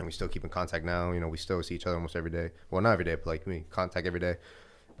 and we still keep in contact now. We still see each other almost every day. Well, not every day, but contact every day.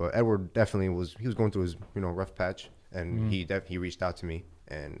 But Edward definitely was going through his rough patch, and he reached out to me,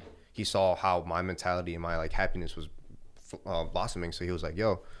 and he saw how my mentality and my happiness was blossoming. So he was like,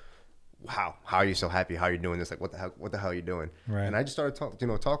 "Yo, how are you so happy? How are you doing this? What the hell are you doing?" Right. And I just started talking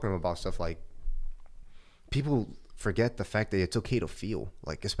to him about stuff people forget the fact that it's okay to feel,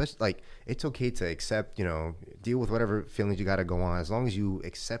 especially it's okay to accept, deal with whatever feelings you got to go on, as long as you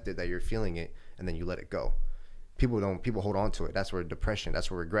accept it that you're feeling it and then you let it go. People hold on to it. That's where depression,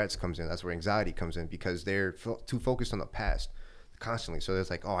 that's where regrets comes in, that's where anxiety comes in, because they're too focused on the past constantly. So it's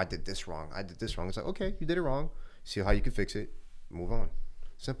oh, I did this wrong. It's okay, you did it wrong. See how you can fix it. Move on.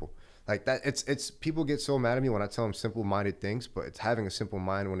 Simple. That. It's people get so mad at me when I tell them simple-minded things, but it's having a simple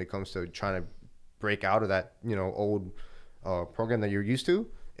mind when it comes to trying to break out of that old program that you're used to.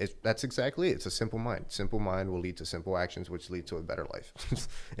 That's exactly it. It's a simple mind. Simple mind will lead to simple actions, which lead to a better life,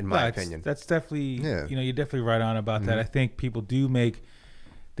 in my opinion. That's definitely you're definitely right on about that. I think people make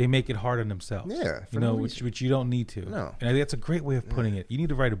it hard on themselves. Yeah, which you don't need to. No, and I think that's a great way of putting it. You need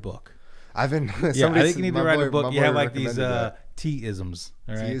to write a book. I've been. I think you need to write a book. You have these T-isms.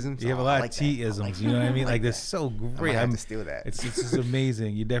 All right? T-isms? You have a lot of T-isms. You know what I mean? They're so great. I have to steal that. It's just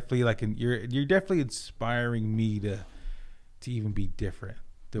amazing. You definitely you're definitely inspiring me to even be different.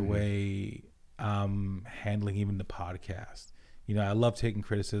 The way I'm handling even the podcast. I love taking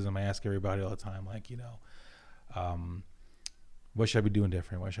criticism. I ask everybody all the time, what should I be doing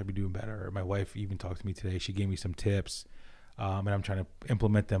different? What should I be doing better? Or my wife even talked to me today. She gave me some tips. And I'm trying to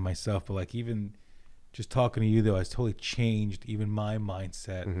implement them myself. But even just talking to you, though, has totally changed even my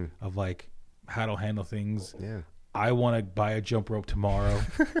mindset of how to handle things. Yeah. I want to buy a jump rope tomorrow.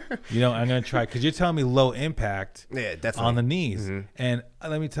 I'm going to try, because you're telling me low impact on the knees. And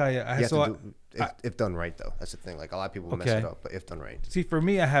let me tell you, if done right, though. That's the thing. A lot of people mess it up, but if done right. See, for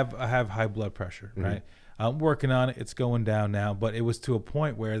me, I have high blood pressure, right? I'm working on it. It's going down now. But it was to a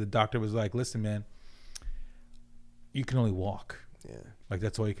point where the doctor was like, listen, man, you can only walk. Yeah.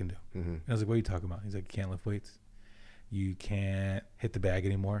 That's all you can do. And I was like, what are you talking about? He's like, you can't lift weights. You can't hit the bag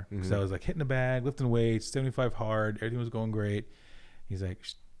anymore. So I was hitting the bag, lifting weights, 75 hard. Everything was going great. He's like,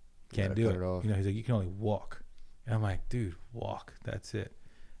 can't do it. He's like, you can only walk. And I'm like, dude, walk. That's it.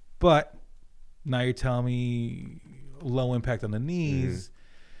 But now you're telling me low impact on the knees.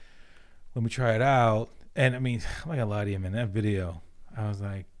 Let me try it out. And I mean, I'm not gonna lie to you, man. That video, I was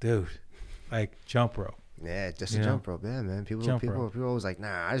like, dude, jump rope. Yeah, just a jump rope. Yeah, man. People always like,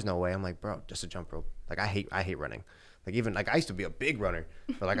 nah, there's no way. I'm like, bro, just a jump rope. I hate running. Even I used to be a big runner,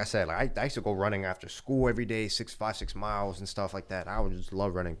 but like I said, I used to go running after school every day, 6 miles and stuff like that. I would just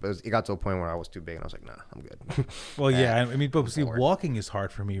love running, but it got to a point where I was too big, and I was like, nah, I'm good. Well, yeah, I mean, but see, walking is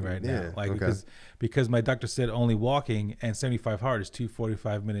hard for me right now, because my doctor said only walking and 75 hard is 2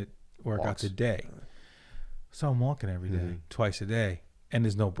 45-minute workouts a day. So I'm walking every day, twice a day, and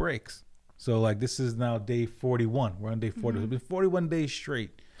there's no breaks. So this is now day 41. We're on day 40. It's been 41 days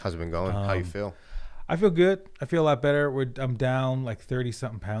straight. How's it been going? How you feel? I feel good. I feel a lot better. I'm down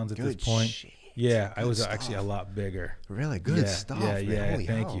 30-something pounds at this point. Shit. Yeah, I was actually a lot bigger. Really good stuff. Yeah.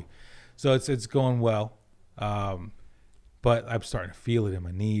 Thank you. So it's going well. But I'm starting to feel it in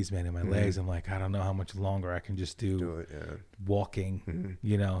my knees, man, in my legs. I'm like, I don't know how much longer I can just do it, yeah. walking,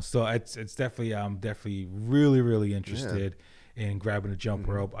 you know. So it's definitely, I'm definitely really, really interested in grabbing a jump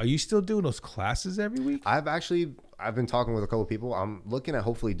rope. Are you still doing those classes every week? I've been talking with a couple of people. I'm looking at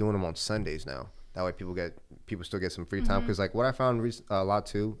hopefully doing them on Sundays now. That way people still get some free time. Because like what I found a lot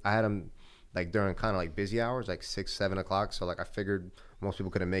too, I had them like during kind of like busy hours, like 6, 7 o'clock. So like I figured most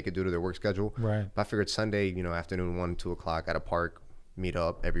people couldn't make it due to their work schedule. Right. But I figured Sunday, you know, afternoon, 1, 2 o'clock at a park, meet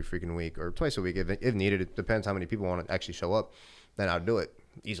up every freaking week or twice a week if needed. It depends how many people want to actually show up. Then I'll do it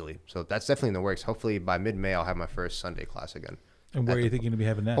easily. So that's definitely in the works. Hopefully by mid-May, I'll have my first Sunday class again. And where are you thinking to be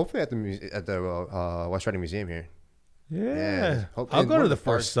having that? Hopefully at the West Riding Museum here. Yeah. I'll go to the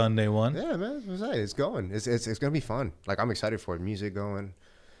first Sunday one. Yeah, man. It's going. It's gonna be fun. Like I'm excited for it. Music going.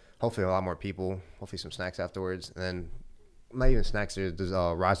 Hopefully a lot more people. Hopefully some snacks afterwards. And then not even snacks. There's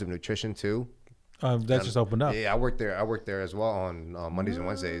Rise of Nutrition too. That just opened up. Yeah, I work there as well on Mondays and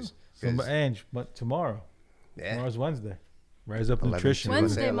Wednesdays. So, Angie, but tomorrow. Yeah. Tomorrow's Wednesday. Rise Up Nutrition.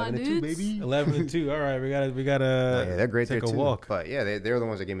 Wednesday, my dudes. Baby. 11 and 2. All right, we gotta. Yeah, they're great take there a too. walk. But yeah, they're the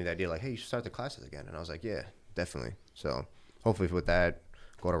ones that gave me the idea. Like, hey, you should start the classes again. And I was like, yeah, definitely. So hopefully with that,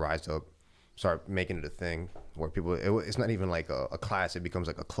 go to Rise Up, start making it a thing where people. It's not even like a class. It becomes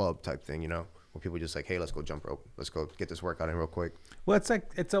like a club type thing, you know, where people just like, hey, let's go jump rope. Let's go get this workout in real quick. Well,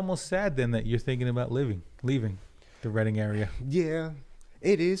 it's almost sad then that you're thinking about leaving the Reading area. Yeah,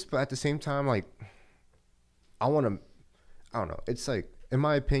 it is. But at the same time, like, I don't know. It's like, in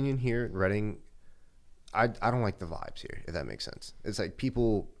my opinion here in Reading, I don't like the vibes here, if that makes sense. It's like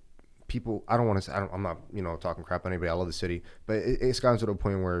people, I don't want to say, I'm not, you know, talking crap on anybody. I love the city. But it's gotten to the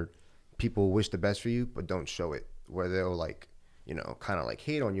point where people wish the best for you, but don't show it. Where they'll like, you know, kind of like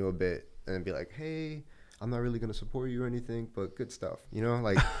hate on you a bit and be like, hey, I'm not really going to support you or anything, but good stuff. You know,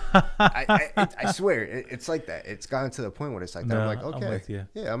 like, I swear, it's like that. It's gotten to the point where it's like that. No, I'm like, okay. I'm with you.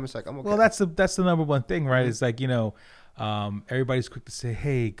 Yeah, I'm just like, I'm okay. Well, that's the number one thing, right? It's like, you know, everybody's quick to say,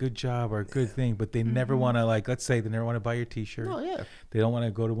 hey, good job or good thing, but they never want to, like, let's say they never want to buy your t-shirt. Oh, yeah. They don't want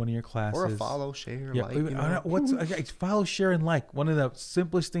to go to one of your classes. Or a follow, share, like. You know? Follow, share, and like. One of the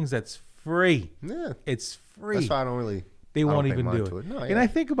simplest things that's free. Yeah. It's free. That's why I don't really. They won't even do it. No, and I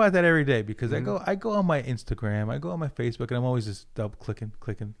think about that every day because I go on my Instagram, I go on my Facebook, and I'm always just double clicking,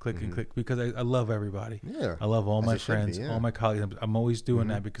 click because I love everybody. Yeah. I love all my friends, be, yeah. all my colleagues. I'm always doing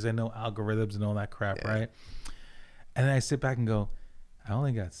that because I know algorithms and all that crap, right? And then I sit back and go, I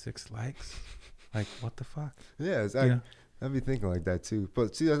only got 6 likes. Like, what the fuck? Yeah, exactly. I'd be thinking like that too.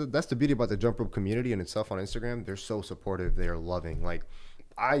 But see, that's the beauty about the jump rope community in itself on Instagram. They're so supportive. They are loving. Like,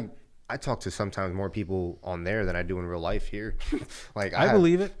 I talk to sometimes more people on there than I do in real life here. Like I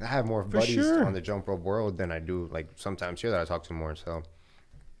believe it. I have more buddies on the jump rope world than I do like sometimes here that I talk to more. So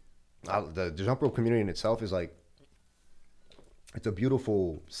the jump rope community in itself is like, it's a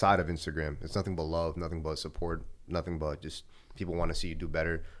beautiful side of Instagram. It's nothing but love, nothing but support, nothing but just people want to see you do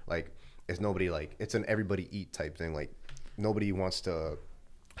better. Like it's nobody like it's an everybody eat type thing. Like nobody wants to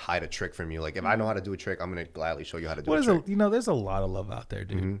hide a trick from you. Like if I know how to do a trick, I'm gonna gladly show you how to do a trick. You know, there's a lot of love out there,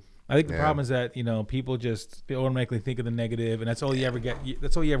 dude. I think the problem is that, you know, people they automatically think of the negative, and that's all you ever get.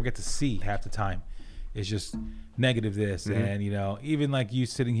 That's all you ever get to see half the time. It's just negative this, and you know, even like you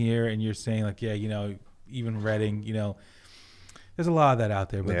sitting here and you're saying like, yeah, you know, even Reading, you know, there's a lot of that out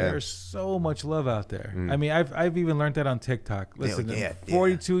there, but there's so much love out there. I mean, I've even learned that on TikTok. Listen,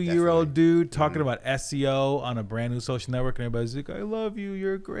 42-year-old dude talking about SEO on a brand new social network, and everybody's like, I love you,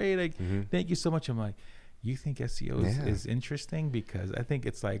 you're great, like, thank you so much. I'm like, you think SEO is interesting? Because I think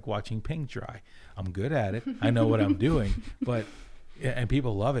it's like watching paint dry. I'm good at it. I know what I'm doing, and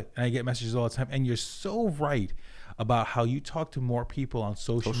people love it. And I get messages all the time. And you're so right about how you talk to more people on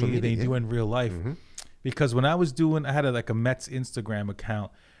social media than you do in real life. Because when I was I had a Mets Instagram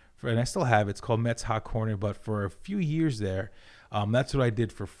account, and I still have it. It's called Mets Hot Corner. But for a few years there, that's what I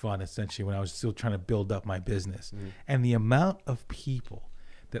did for fun, essentially, when I was still trying to build up my business. And the amount of people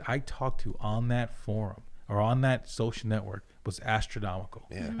that I talked to on that forum or on that social network was astronomical.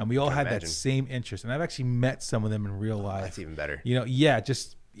 Yeah. And we all had that same interest. And I've actually met some of them in real life. That's even better. You know,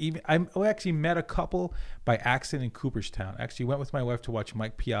 I actually met a couple by accident in Cooperstown. I actually went with my wife to watch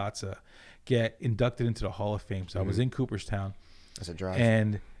Mike Piazza get inducted into the Hall of Fame. So I was in Cooperstown. That's a drive.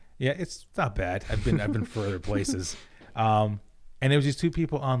 And yeah, it's not bad. I've been further places. And there was these 2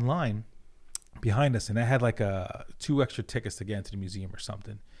 people online behind us, and I had like 2 extra tickets to get into the museum or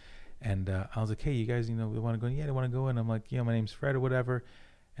something. And I was like, hey, you guys, you know, they want to go in? Yeah, they want to go in. I'm like, you know, my name's Fred or whatever.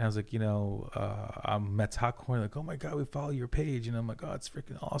 And I was like, you know, I'm Mets Hot Corner. Like, oh my God, we follow your page. And I'm like, oh, it's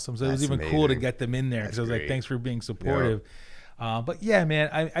freaking awesome. So it was even cool to get them in there because I was like, thanks for being supportive. But yeah,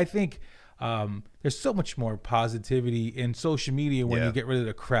 man, I think there's so much more positivity in social media when you get rid of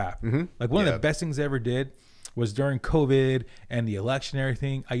the crap. Like one of the best things I ever did was during COVID and the election and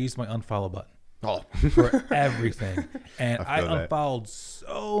everything, I used my unfollow button. For everything. And I unfollowed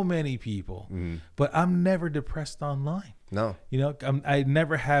so many people, but I'm never depressed online. No, you know, I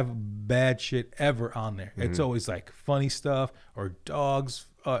never have bad shit ever on there. It's always like funny stuff or dogs,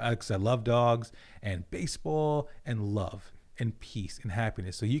 because I love dogs, and baseball and love and peace and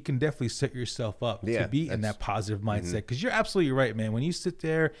happiness. So you can definitely set yourself up to be in that positive mindset, because you're absolutely right, man. When you sit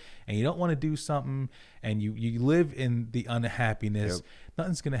there and you don't want to do something and you live in the unhappiness,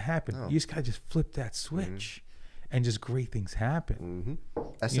 nothing's going to happen. You just got to just flip that switch and just great things happen.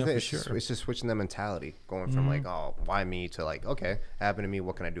 That's the thing. It's just switching the mentality, going from like, oh, why me, to like, okay, happened to me.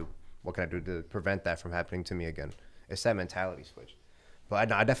 What can I do? What can I do to prevent that from happening to me again? It's that mentality switch.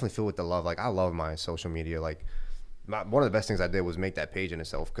 But I definitely feel with the love. Like, I love my social media. Like, one of the best things I did was make that page in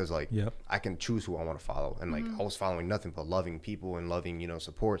itself, because like I can choose who I want to follow, and like I was following nothing but loving people and loving, you know,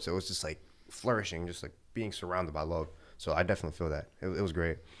 support. So it was just like flourishing, just like being surrounded by love. So I definitely feel that it was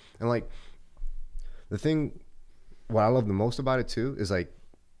great. And like the thing, what I love the most about it too is like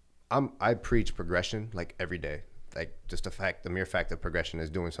I preach progression like every day. Like just the mere fact of progression is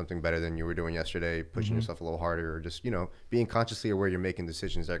doing something better than you were doing yesterday, pushing yourself a little harder, or just, you know, being consciously aware you're making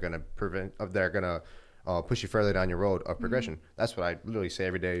decisions that are going to push you further down your road of progression. That's what I literally say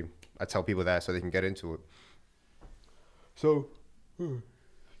every day. I tell people that so they can get into it. So,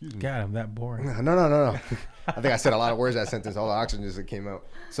 God, I'm that boring. No. I think I said a lot of words in that sentence. All the oxygen just came out.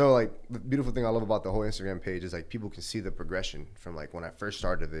 So, like, the beautiful thing I love about the whole Instagram page is like people can see the progression from like when I first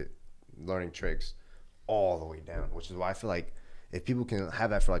started it, learning tricks, all the way down. Which is why I feel like if people can have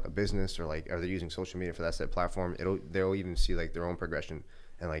that for like a business, or like, or they're using social media for that set platform, they'll even see like their own progression,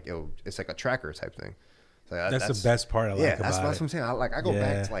 and like it's like a tracker type thing. So that's the best part I like about it. That's what I'm saying. I go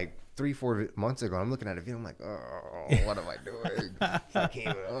back to like 3-4 months ago. I'm looking at a video. I'm like, oh, what am I doing?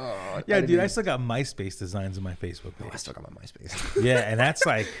 Dude, I still got MySpace designs on my Facebook page. I still got my MySpace. And that's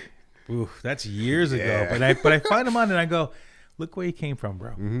like, that's years ago. But I find them on and I go, look where you came from,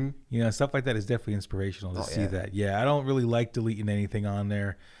 bro. You know, stuff like that is definitely inspirational to see that. I don't really like deleting anything on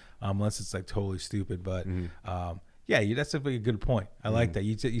there unless it's like totally stupid. But that's definitely a good point. I like that.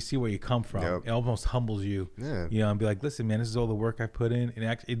 You see where you come from. It almost humbles you. You know, and be like, listen, man, this is all the work I put in, and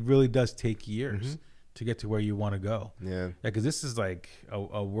it really does take years to get to where you want to go. Because this is like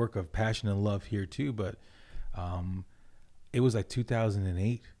a work of passion and love here too. But it was like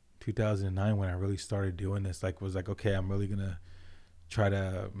 2008, 2009 when I really started doing this. Like, was like, okay, I'm really gonna try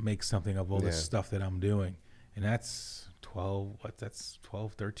to make something of all this stuff that I'm doing, and that's 12,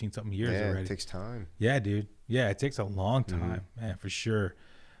 13 something years already. It takes time. Yeah, dude. Yeah, it takes a long time, man, for sure.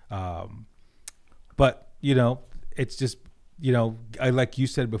 But, you know, it's just, you know, like you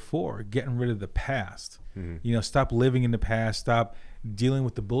said before, getting rid of the past. You know, stop living in the past. Stop dealing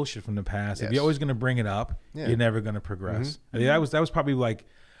with the bullshit from the past. If you're always going to bring it up, you're never going to progress. I mean, that was probably like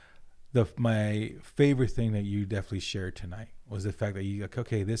my favorite thing that you definitely shared tonight, was the fact that you like,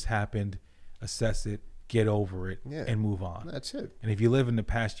 okay, this happened, assess it, get over it, and move on. That's it. And if you live in the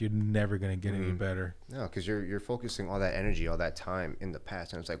past, you're never going to get any better. No, because you're focusing all that energy, all that time in the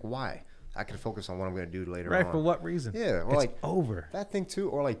past, and it's like, why? I can focus on what I'm going to do later on. Right, for what reason? Yeah, or it's like over. That thing too,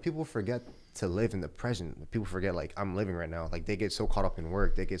 or like people forget to live in the present. People forget, like, I'm living right now. Like, they get so caught up in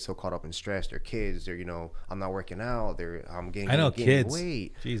work, they get so caught up in stress. Their kids, they're, you know, I'm not working out. I'm gaining kids.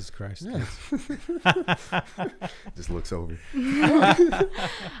 Weight. Jesus Christ. Just looks over. I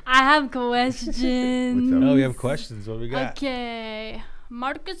have questions. Oh, we have questions. What do we got? Okay.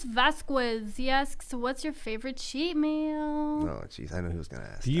 Marcus Vasquez, he asks, what's your favorite cheat meal? Oh, jeez, I know he was going to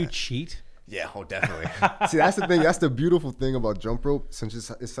ask. Do you cheat? Yeah, definitely. See, that's the thing. That's the beautiful thing about jump rope. Since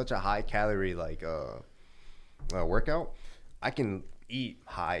it's such a high calorie like workout, I can eat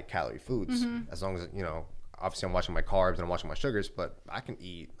high calorie foods as long as, you know, obviously I'm watching my carbs and I'm watching my sugars, but I can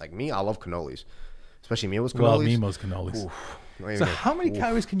eat, like me, I love cannolis, especially Mimo's cannolis. Well, Mimo's cannolis. So how many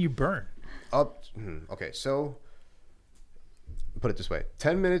calories can you burn? Okay, so put it this way: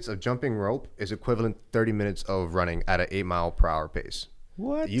 10 minutes of jumping rope is equivalent to 30 minutes of running at an 8-mile-per-hour pace.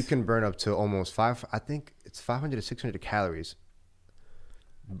 What? You can burn up to almost 500 to 600 calories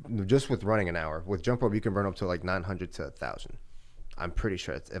just with running an hour. With jump rope, you can burn up to like 900 to 1,000. I'm pretty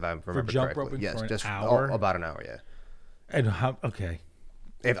sure, if I remember correctly. For jump roping for an hour? About an hour, yeah. And how? Okay.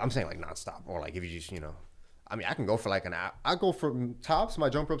 If I'm saying like nonstop, or like if you just, you know, I mean, I can go for like an hour. I go for tops. My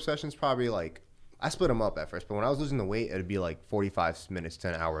jump rope sessions probably like, I split them up at first, but when I was losing the weight, it'd be like 45 minutes to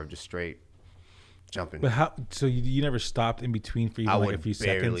an hour of just straight jumping. But how? So you never stopped in between for even like a few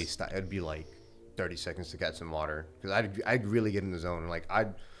seconds? I would barely stop. It'd be like 30 seconds to get some water, because I'd really get in the zone. Like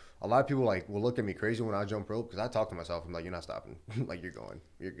a lot of people like will look at me crazy when I jump rope because I talk to myself. I'm like, you're not stopping. Like, you're going.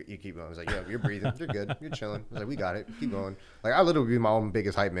 You keep going. I was like, yeah, you're breathing. You're good. You're chilling. I was like, we got it. Keep going. Like, I literally be my own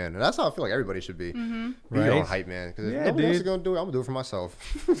biggest hype man, and that's how I feel like everybody should be. Be your own hype man. Because if nobody else is gonna do it, I'm gonna do it for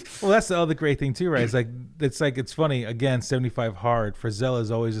myself. Well, that's the other great thing too, right? It's funny. Again, 75 hard for Zella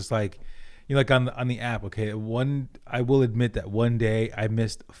is always just like, you know, like on the app. Okay, I will admit that one day I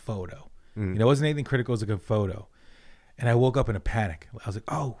missed a photo. You know, it wasn't anything critical. It was a good photo. And I woke up in a panic. I was like,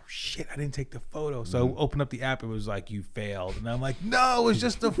 oh, shit, I didn't take the photo. So I opened up the app. It was like, you failed. And I'm like, no, it was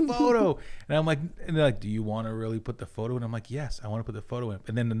just a photo. And I'm like, and they're like, do you want to really put the photo in? I'm like, yes, I want to put the photo in.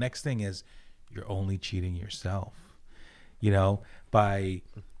 And then the next thing is you're only cheating yourself, you know, by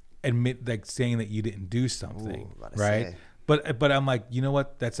saying that you didn't do something, right? But I'm like, you know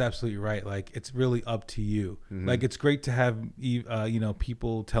what? That's absolutely right. Like, it's really up to you. Like, it's great to have, you know,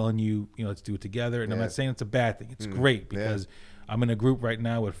 people telling you, you know, let's do it together. And I'm not saying it's a bad thing. It's great because I'm in a group right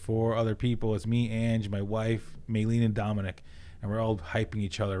now with 4 other people. It's me, Angie, my wife, Maylene, and Dominic. And we're all hyping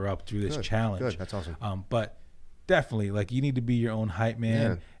each other up through this challenge. Good. That's awesome. But definitely, like, you need to be your own hype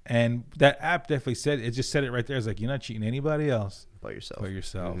man. And that app definitely said it right there. It's like, you're not cheating anybody else but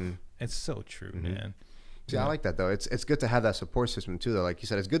yourself. It's so true, man. See, I like that though. It's good to have that support system too, though. Like you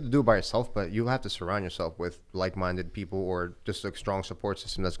said, it's good to do it by yourself, but you have to surround yourself with like-minded people or just a strong support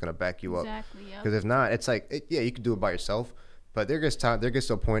system that's going to back you up. Exactly. Because if not, it's like, you could do it by yourself, but there gets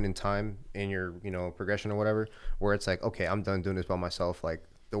to a point in time in your, you know, progression or whatever, where it's like, okay, I'm done doing this by myself. Like,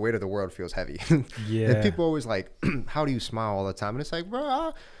 the weight of the world feels heavy. And people always like, how do you smile all the time? And it's like,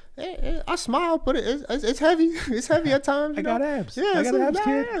 bro, I smile, but it's heavy. It's heavy at times. I got abs. Yeah, I got abs,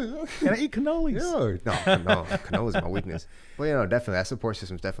 kid. And I eat cannolis. No, cannoli is my weakness. But you know, definitely that support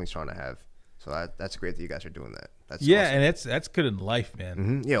system is definitely strong to have. So that's great that you guys are doing that. That's awesome. And that's good in life,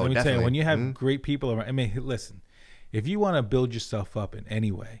 man. Yeah, let me tell you, when you have great people around. I mean, listen, if you want to build yourself up in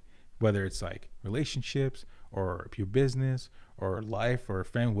any way, whether it's like relationships or your business or life or a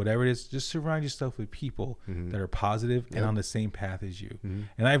friend, whatever it is, just surround yourself with people that are positive and on the same path as you.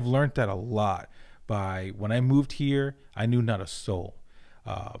 And I've learned that a lot by when I moved here, I knew not a soul.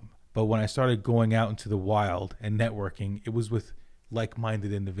 But when I started going out into the wild and networking, it was with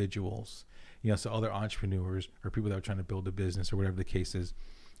like-minded individuals, you know, so other entrepreneurs or people that were trying to build a business or whatever the case is.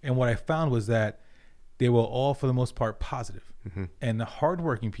 And what I found was that they were all, for the most part, positive and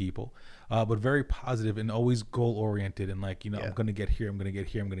hardworking people, but very positive and always goal-oriented and like, you know, I'm going to get here, I'm going to get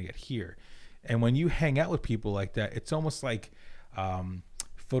here, I'm going to get here. And when you hang out with people like that, it's almost like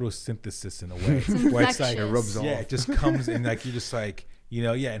photosynthesis in a way. Where it's like, it rubs off. Yeah, it just comes and like, you're just like, you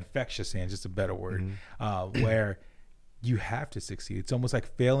know, infectious, and just a better word, where you have to succeed. It's almost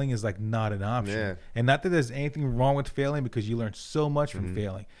like failing is like not an option. And not that there's anything wrong with failing, because you learn so much from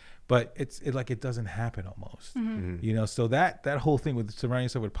failing. But it doesn't happen almost, you know. So that whole thing with surrounding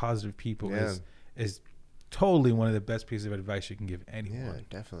yourself with positive people is totally one of the best pieces of advice you can give anyone. Yeah,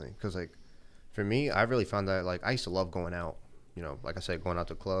 definitely. Because like for me, I really found that like I used to love going out. You know, like I said, going out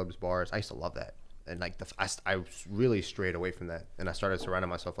to clubs, bars. I used to love that. And like I really strayed away from that, and I started surrounding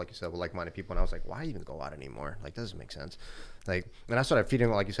myself, like you said, with like-minded people. And I was like, why even go out anymore? Like, doesn't make sense. Like, and I started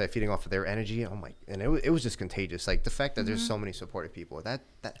feeding, like you said, feeding off of their energy. I'm like, and it was just contagious. Like the fact that there's so many supportive people, that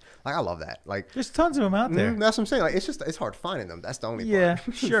like I love that. Like, there's tons of them out there. That's what I'm saying. Like, it's hard finding them. That's the only part. Yeah,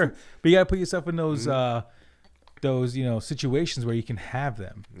 sure. But you gotta put yourself in those you know, situations where you can have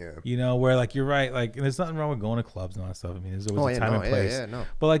them. Yeah. You know, where like you're right, like, and there's nothing wrong with going to clubs and all that stuff. I mean, there's always a time and place.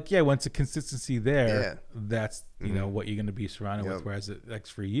 But like, when it's a consistency there, that's you know what you're gonna be surrounded with. Whereas like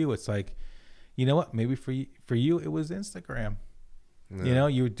for you, it's like, you know what? Maybe for you it was Instagram. You know,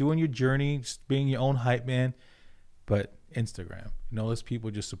 you were doing your journey, just being your own hype man, but Instagram. You know, those people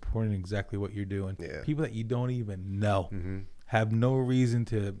just supporting exactly what you're doing. Yeah. People that you don't even know. Have no reason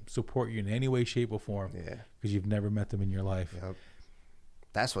to support you in any way, shape, or form. Yeah. Because you've never met them in your life. Yep.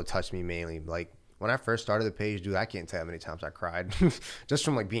 That's what touched me mainly. Like when I first started the page, dude, I can't tell how many times I cried just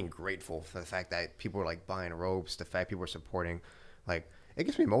from like being grateful for the fact that people were like buying ropes, the fact people were supporting. Like it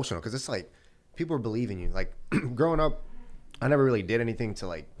gets me emotional because it's like people are believing you. Like growing up, I never really did anything to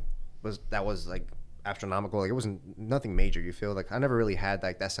like was like astronomical. Like it wasn't nothing major. You feel like I never really had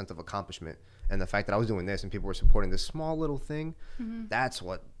like that sense of accomplishment. And the fact that I was doing this and people were supporting this small little thing, that's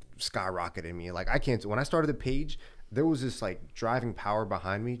what skyrocketed me. Like when I started the page, there was this like driving power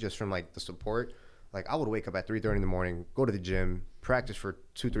behind me just from like the support. Like I would wake up at 3:30 in the morning, go to the gym, practice for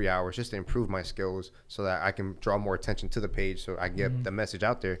 2-3 hours just to improve my skills so that I can draw more attention to the page so I can get the message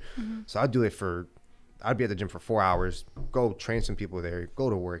out there. So I'd do it I'd be at the gym for 4 hours, go train some people there, go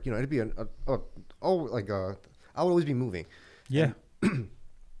to work. You know, it'd be I would always be moving. Yeah.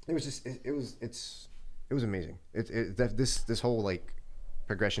 It was just it was amazing. This whole like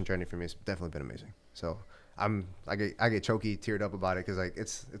progression journey for me has definitely been amazing. So I get choky, teared up about it because like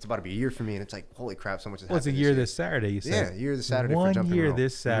it's about to be a year for me, and it's like holy crap, so much has happened. It's a year this Saturday, you said. Yeah, a year this Saturday. One for jumping year rope.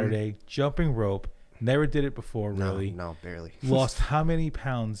 this Saturday, jumping rope. Never did it before, really. No, barely. Lost how many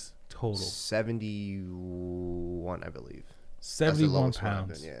pounds total? 71, I believe. 71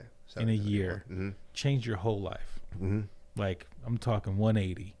 pounds yeah, in a year. Changed your whole life. Like, I'm talking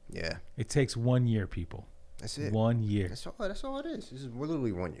 180. Yeah. It takes 1 year, people. That's it. 1 year. That's all it is. We're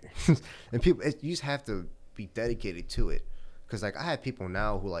literally 1 year. And people, you just have to be dedicated to it. Because, like, I have people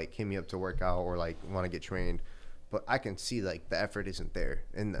now who, like, hit me up to work out or, like, want to get trained. But I can see, like, the effort isn't there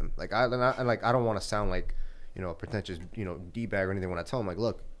in them. Like, I don't want to sound like, you know, a pretentious, you know, D-bag or anything when I tell them, like,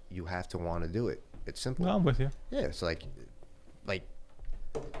 look, you have to want to do it. It's simple. No, I'm with you. Yeah, it's like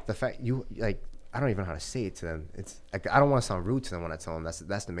the fact you, like, I don't even know how to say it to them. It's like, I don't want to sound rude to them when I tell them.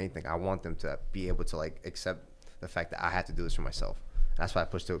 That's the main thing. I want them to be able to, like, accept the fact that I have to do this for myself. That's why I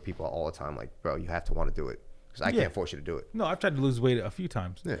push to people all the time. Like, bro, you have to want to do it. Because I can't force you to do it. No, I've tried to lose weight a few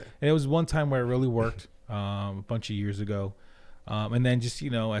times. Yeah. And it was one time where it really worked a bunch of years ago. And then just, you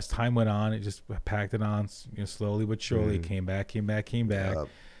know, as time went on, it just packed it on, you know, slowly but surely. It came back. Yep.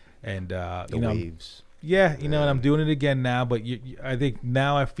 And, the you know, waves. Yeah, you know, and I'm doing it again now. But I think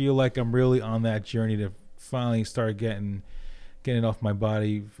now I feel like I'm really on that journey to finally start getting it off my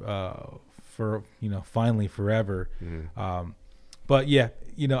body for, you know, finally forever. But yeah,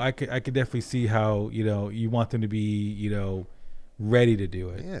 you know, I could definitely see how, you know, you want them to be, you know, ready to do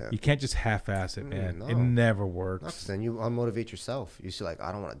it. Yeah. You can't just half-ass it, man. No. It never works. Then you unmotivate yourself. You see, like,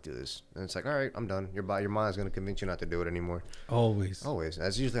 I don't want to do this, and it's like, all right, I'm done. Your mind's gonna convince you not to do it anymore. Always.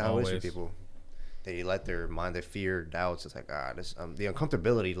 That's usually how it is with people. They let their mind, their fear, doubts. It's like, this the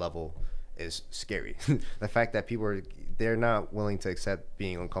uncomfortability level is scary. The fact that people they're not willing to accept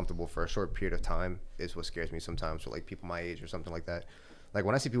being uncomfortable for a short period of time is what scares me sometimes. For like people my age or something like that. Like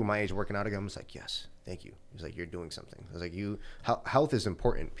when I see people my age working out again, I'm just like, yes, thank you. It's like, you're doing something. It's like, health is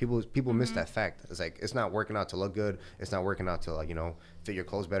important. People miss that fact. It's like, it's not working out to look good. It's not working out to, like, you know, fit your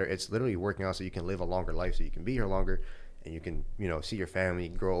clothes better. It's literally working out so you can live a longer life, so you can be here longer, and you can, you know, see your family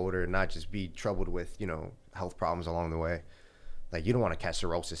grow older and not just be troubled with, you know, health problems along the way. Like, you don't want to catch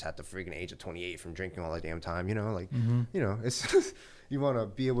cirrhosis at the freaking age of 28 from drinking all the damn time, you know? Like, you know, it's you want to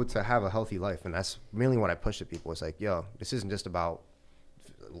be able to have a healthy life, and that's mainly what I push to people. It's like, yo, this isn't just about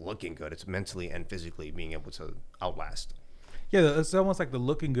looking good. It's mentally and physically being able to outlast. Yeah, it's almost like the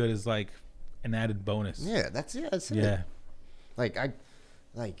looking good is like an added bonus. Yeah, that's it. Yeah. Like,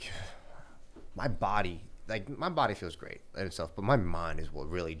 my body feels great in itself, but my mind is what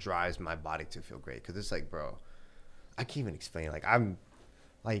really drives my body to feel great. Because it's like, bro, I can't even explain. Like, I'm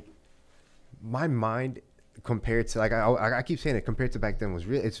like, my mind compared to, like, I keep saying it, compared to back then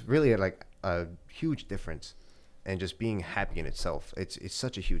it's really like a huge difference. And just being happy in itself, it's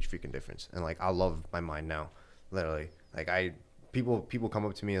such a huge freaking difference. And like, I love my mind now, literally. Like, people come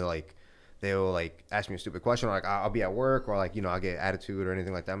up to me, like, they'll like ask me a stupid question, or like I'll be at work, or like, you know, I'll get attitude or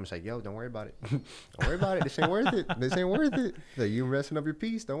anything like that. I'm just like, yo, don't worry about it. Don't worry about it. This ain't worth it. This ain't worth it. Like, you messing up your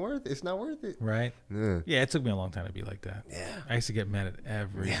peace. Don't worry. It's not worth it. Right. Yeah. It took me a long time to be like that. Yeah. I used to get mad at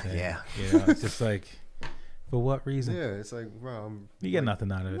everything. Yeah. You know, it's just like, for what reason? Yeah. It's like, bro, you get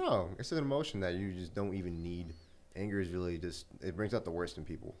nothing out of it. No, it's an emotion that you just don't even need. Anger is really just, it brings out the worst in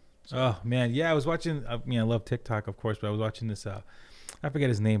people. So. Oh man, yeah, I was watching. I mean, I love TikTok, of course, but I was watching this. I forget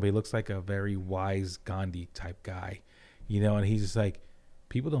his name, but he looks like a very wise Gandhi type guy, you know. And he's just like,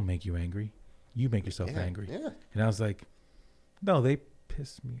 people don't make you angry, you make yourself angry. Yeah. And I was like, no, they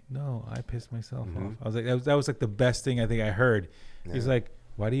pissed me. No, I pissed myself off. I was like, that was like the best thing I think I heard. Yeah. He's like,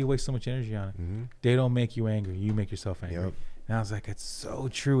 why do you waste so much energy on it? They don't make you angry, you make yourself angry. Yep. And I was like, it's so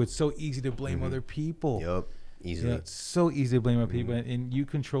true. It's so easy to blame other people. Yep. Easily. You know, it's so easy to blame other people, and you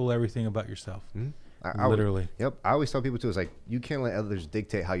control everything about yourself. Literally. Yep. I always tell people too, it's like, you can't let others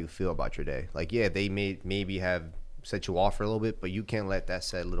dictate how you feel about your day. Like, yeah, they maybe have set you off for a little bit, but you can't let that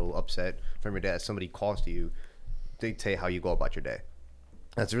said little upset from your day that somebody caused to you dictate how you go about your day.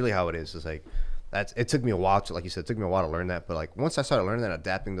 That's really how it is. It's like, it took me a while to, like you said, it took me a while to learn that. But like, once I started learning that,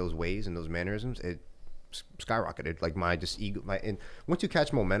 adapting those ways and those mannerisms, it skyrocketed. Like, and once you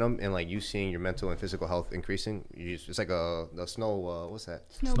catch momentum and like you seeing your mental and physical health increasing, it's like a snow, what's that?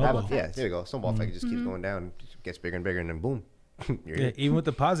 Snowball. Yeah, there you go. Snowball effect. It just keeps going down, gets bigger and bigger, and then boom. Even with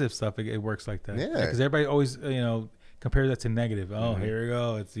the positive stuff, it works like that. Yeah. Because everybody always, you know, compares that to negative. Oh, here we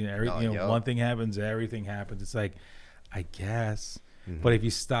go. It's, you know, one thing happens, everything happens. It's like, I guess. But if you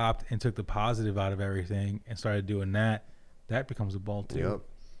stopped and took the positive out of everything and started doing that, that becomes a ball too. Yep.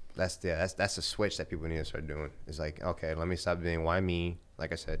 That's the switch that people need to start doing. It's like, okay, let me stop being why me.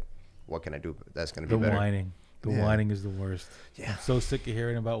 Like I said, what can I do that's going to be better? Whining. The whining is the worst. Yeah. I'm so sick of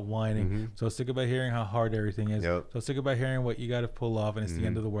hearing about whining. So sick about hearing how hard everything is. So sick about hearing what you got to pull off, and it's the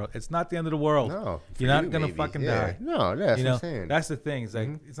end of the world. It's not the end of the world. No, you're not gonna fucking die. No, that's what I'm saying. That's the thing. It's like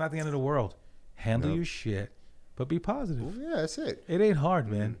it's not the end of the world. Handle your shit, but be positive. Well, yeah, that's it. It ain't hard,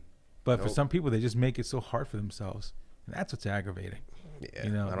 man. But for some people, they just make it so hard for themselves, and that's what's aggravating. Yeah,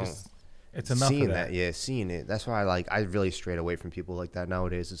 you know, I don't. It's enough seeing of that. Yeah, seeing it. That's why I really strayed away from people like that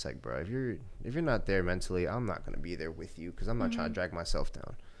nowadays. It's like, bro, if you're not there mentally, I'm not gonna be there with you because I'm not trying to drag myself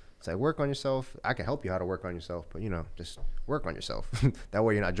down. It's like, work on yourself. I can help you how to work on yourself, but just work on yourself. That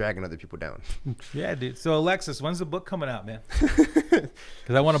way you're not dragging other people down. Yeah, dude. So Alexis, when's the book coming out, man? Because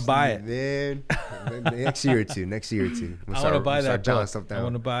I want to buy it. Man, next year or two. I want to buy that book. Stuff down. I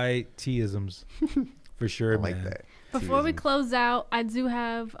want to buy T-isms for sure, I like man. that. Before we close out, I do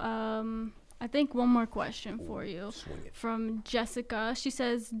have, I think, one more question for you from Jessica. She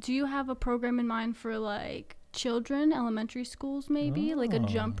says, do you have a program in mind for, like, children, elementary schools maybe? Like a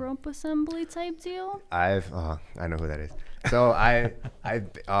jump rope assembly type deal? I know who that is. So I've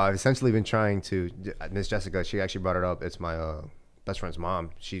essentially been trying to, Miss Jessica, she actually brought it up. It's my best friend's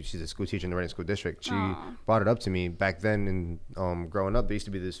mom. She's a school teacher in the Reading School District. She brought it up to me. Back then, growing up, there used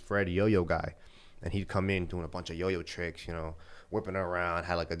to be this Fred yo-yo guy. And he'd come in doing a bunch of yo-yo tricks, whipping around,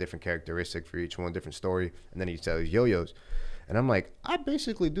 had like a different characteristic for each one, different story. And then he'd sell his yo-yos. And I'm like, I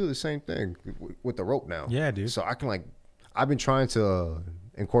basically do the same thing with the rope now. Yeah, dude. So I can I've been trying to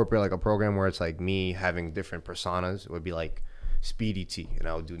incorporate like a program where it's like me having different personas. It would be like Speedy T, and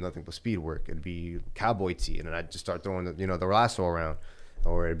I would do nothing but speed work. It'd be Cowboy T, and then I'd just start throwing the lasso around.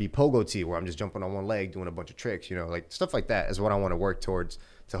 Or it'd be Pogo T, where I'm just jumping on one leg, doing a bunch of tricks, like stuff like that is what I want to work towards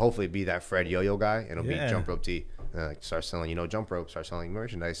to hopefully be that Fred yo-yo guy. And it'll be jump rope T. Start selling, jump rope, start selling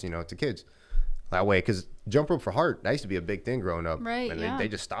merchandise, to kids. That way, because jump rope for heart, that used to be a big thing growing up. Right, and they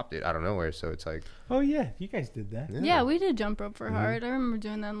just stopped it out of nowhere. So it's like. Oh, yeah. You guys did that. Yeah, we did jump rope for heart. I remember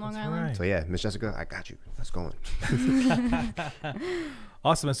doing that in Long Island. Right. So, yeah, Miss Jessica, I got you. Let's go.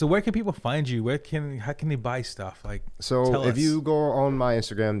 Awesome. And so where can people find you? How can they buy stuff? So if you go on my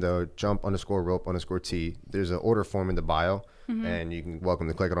Instagram, the jump_rope_T, there's an order form in the bio, and you can welcome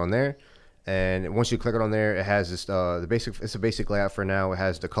to click it on there. And once you click it on there, it has this it's a basic layout for now. It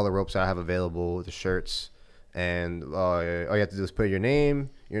has the color ropes that I have available, the shirts, and all you have to do is put your name,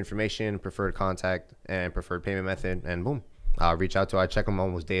 your information, preferred contact, and preferred payment method, and boom, I'll reach out to. I check them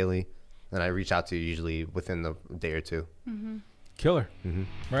almost daily, and I reach out to you usually within the day or two. Killer.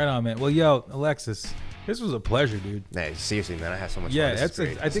 Right on, man. Well, yo, Alexis, this was a pleasure, dude. Hey, seriously, man, I had so much fun. Yeah, I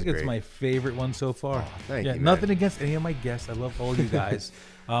think it's great. my favorite one so far. Oh, thank you, man. Nothing against any of my guests. I love all you guys.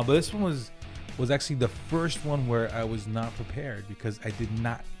 But this one was actually the first one where I was not prepared because I did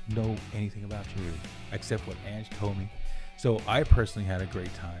not know anything about you except what Angie told me. So I personally had a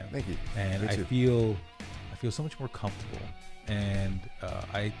great time. Thank you. And I feel so much more comfortable. And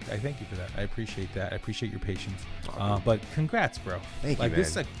I thank you for that. I appreciate that. I appreciate your patience. But congrats, bro. Thank you, man.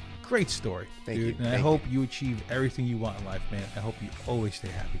 This is a great story, Thank dude. you. And I hope you achieve everything you want in life, man. I hope you always stay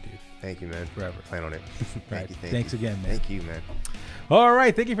happy, dude. Thank you, man. Forever. Plan on it. Thanks again, man. Thank you, man. All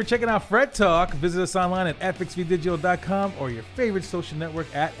right. Thank you for checking out Fred Talk. Visit us online at fxvdigital.com or your favorite social network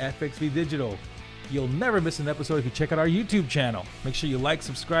at FXV Digital. You'll never miss an episode if you check out our YouTube channel. Make sure you like,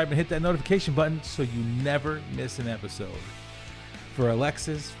 subscribe, and hit that notification button so you never miss an episode. For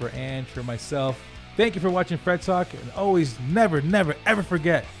Alexis, for Ange, for myself, thank you for watching Fred Talk. And always, never, never, ever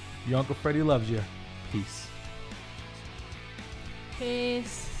forget, your Uncle Freddie loves you. Peace.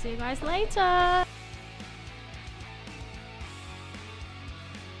 Peace. See you guys later.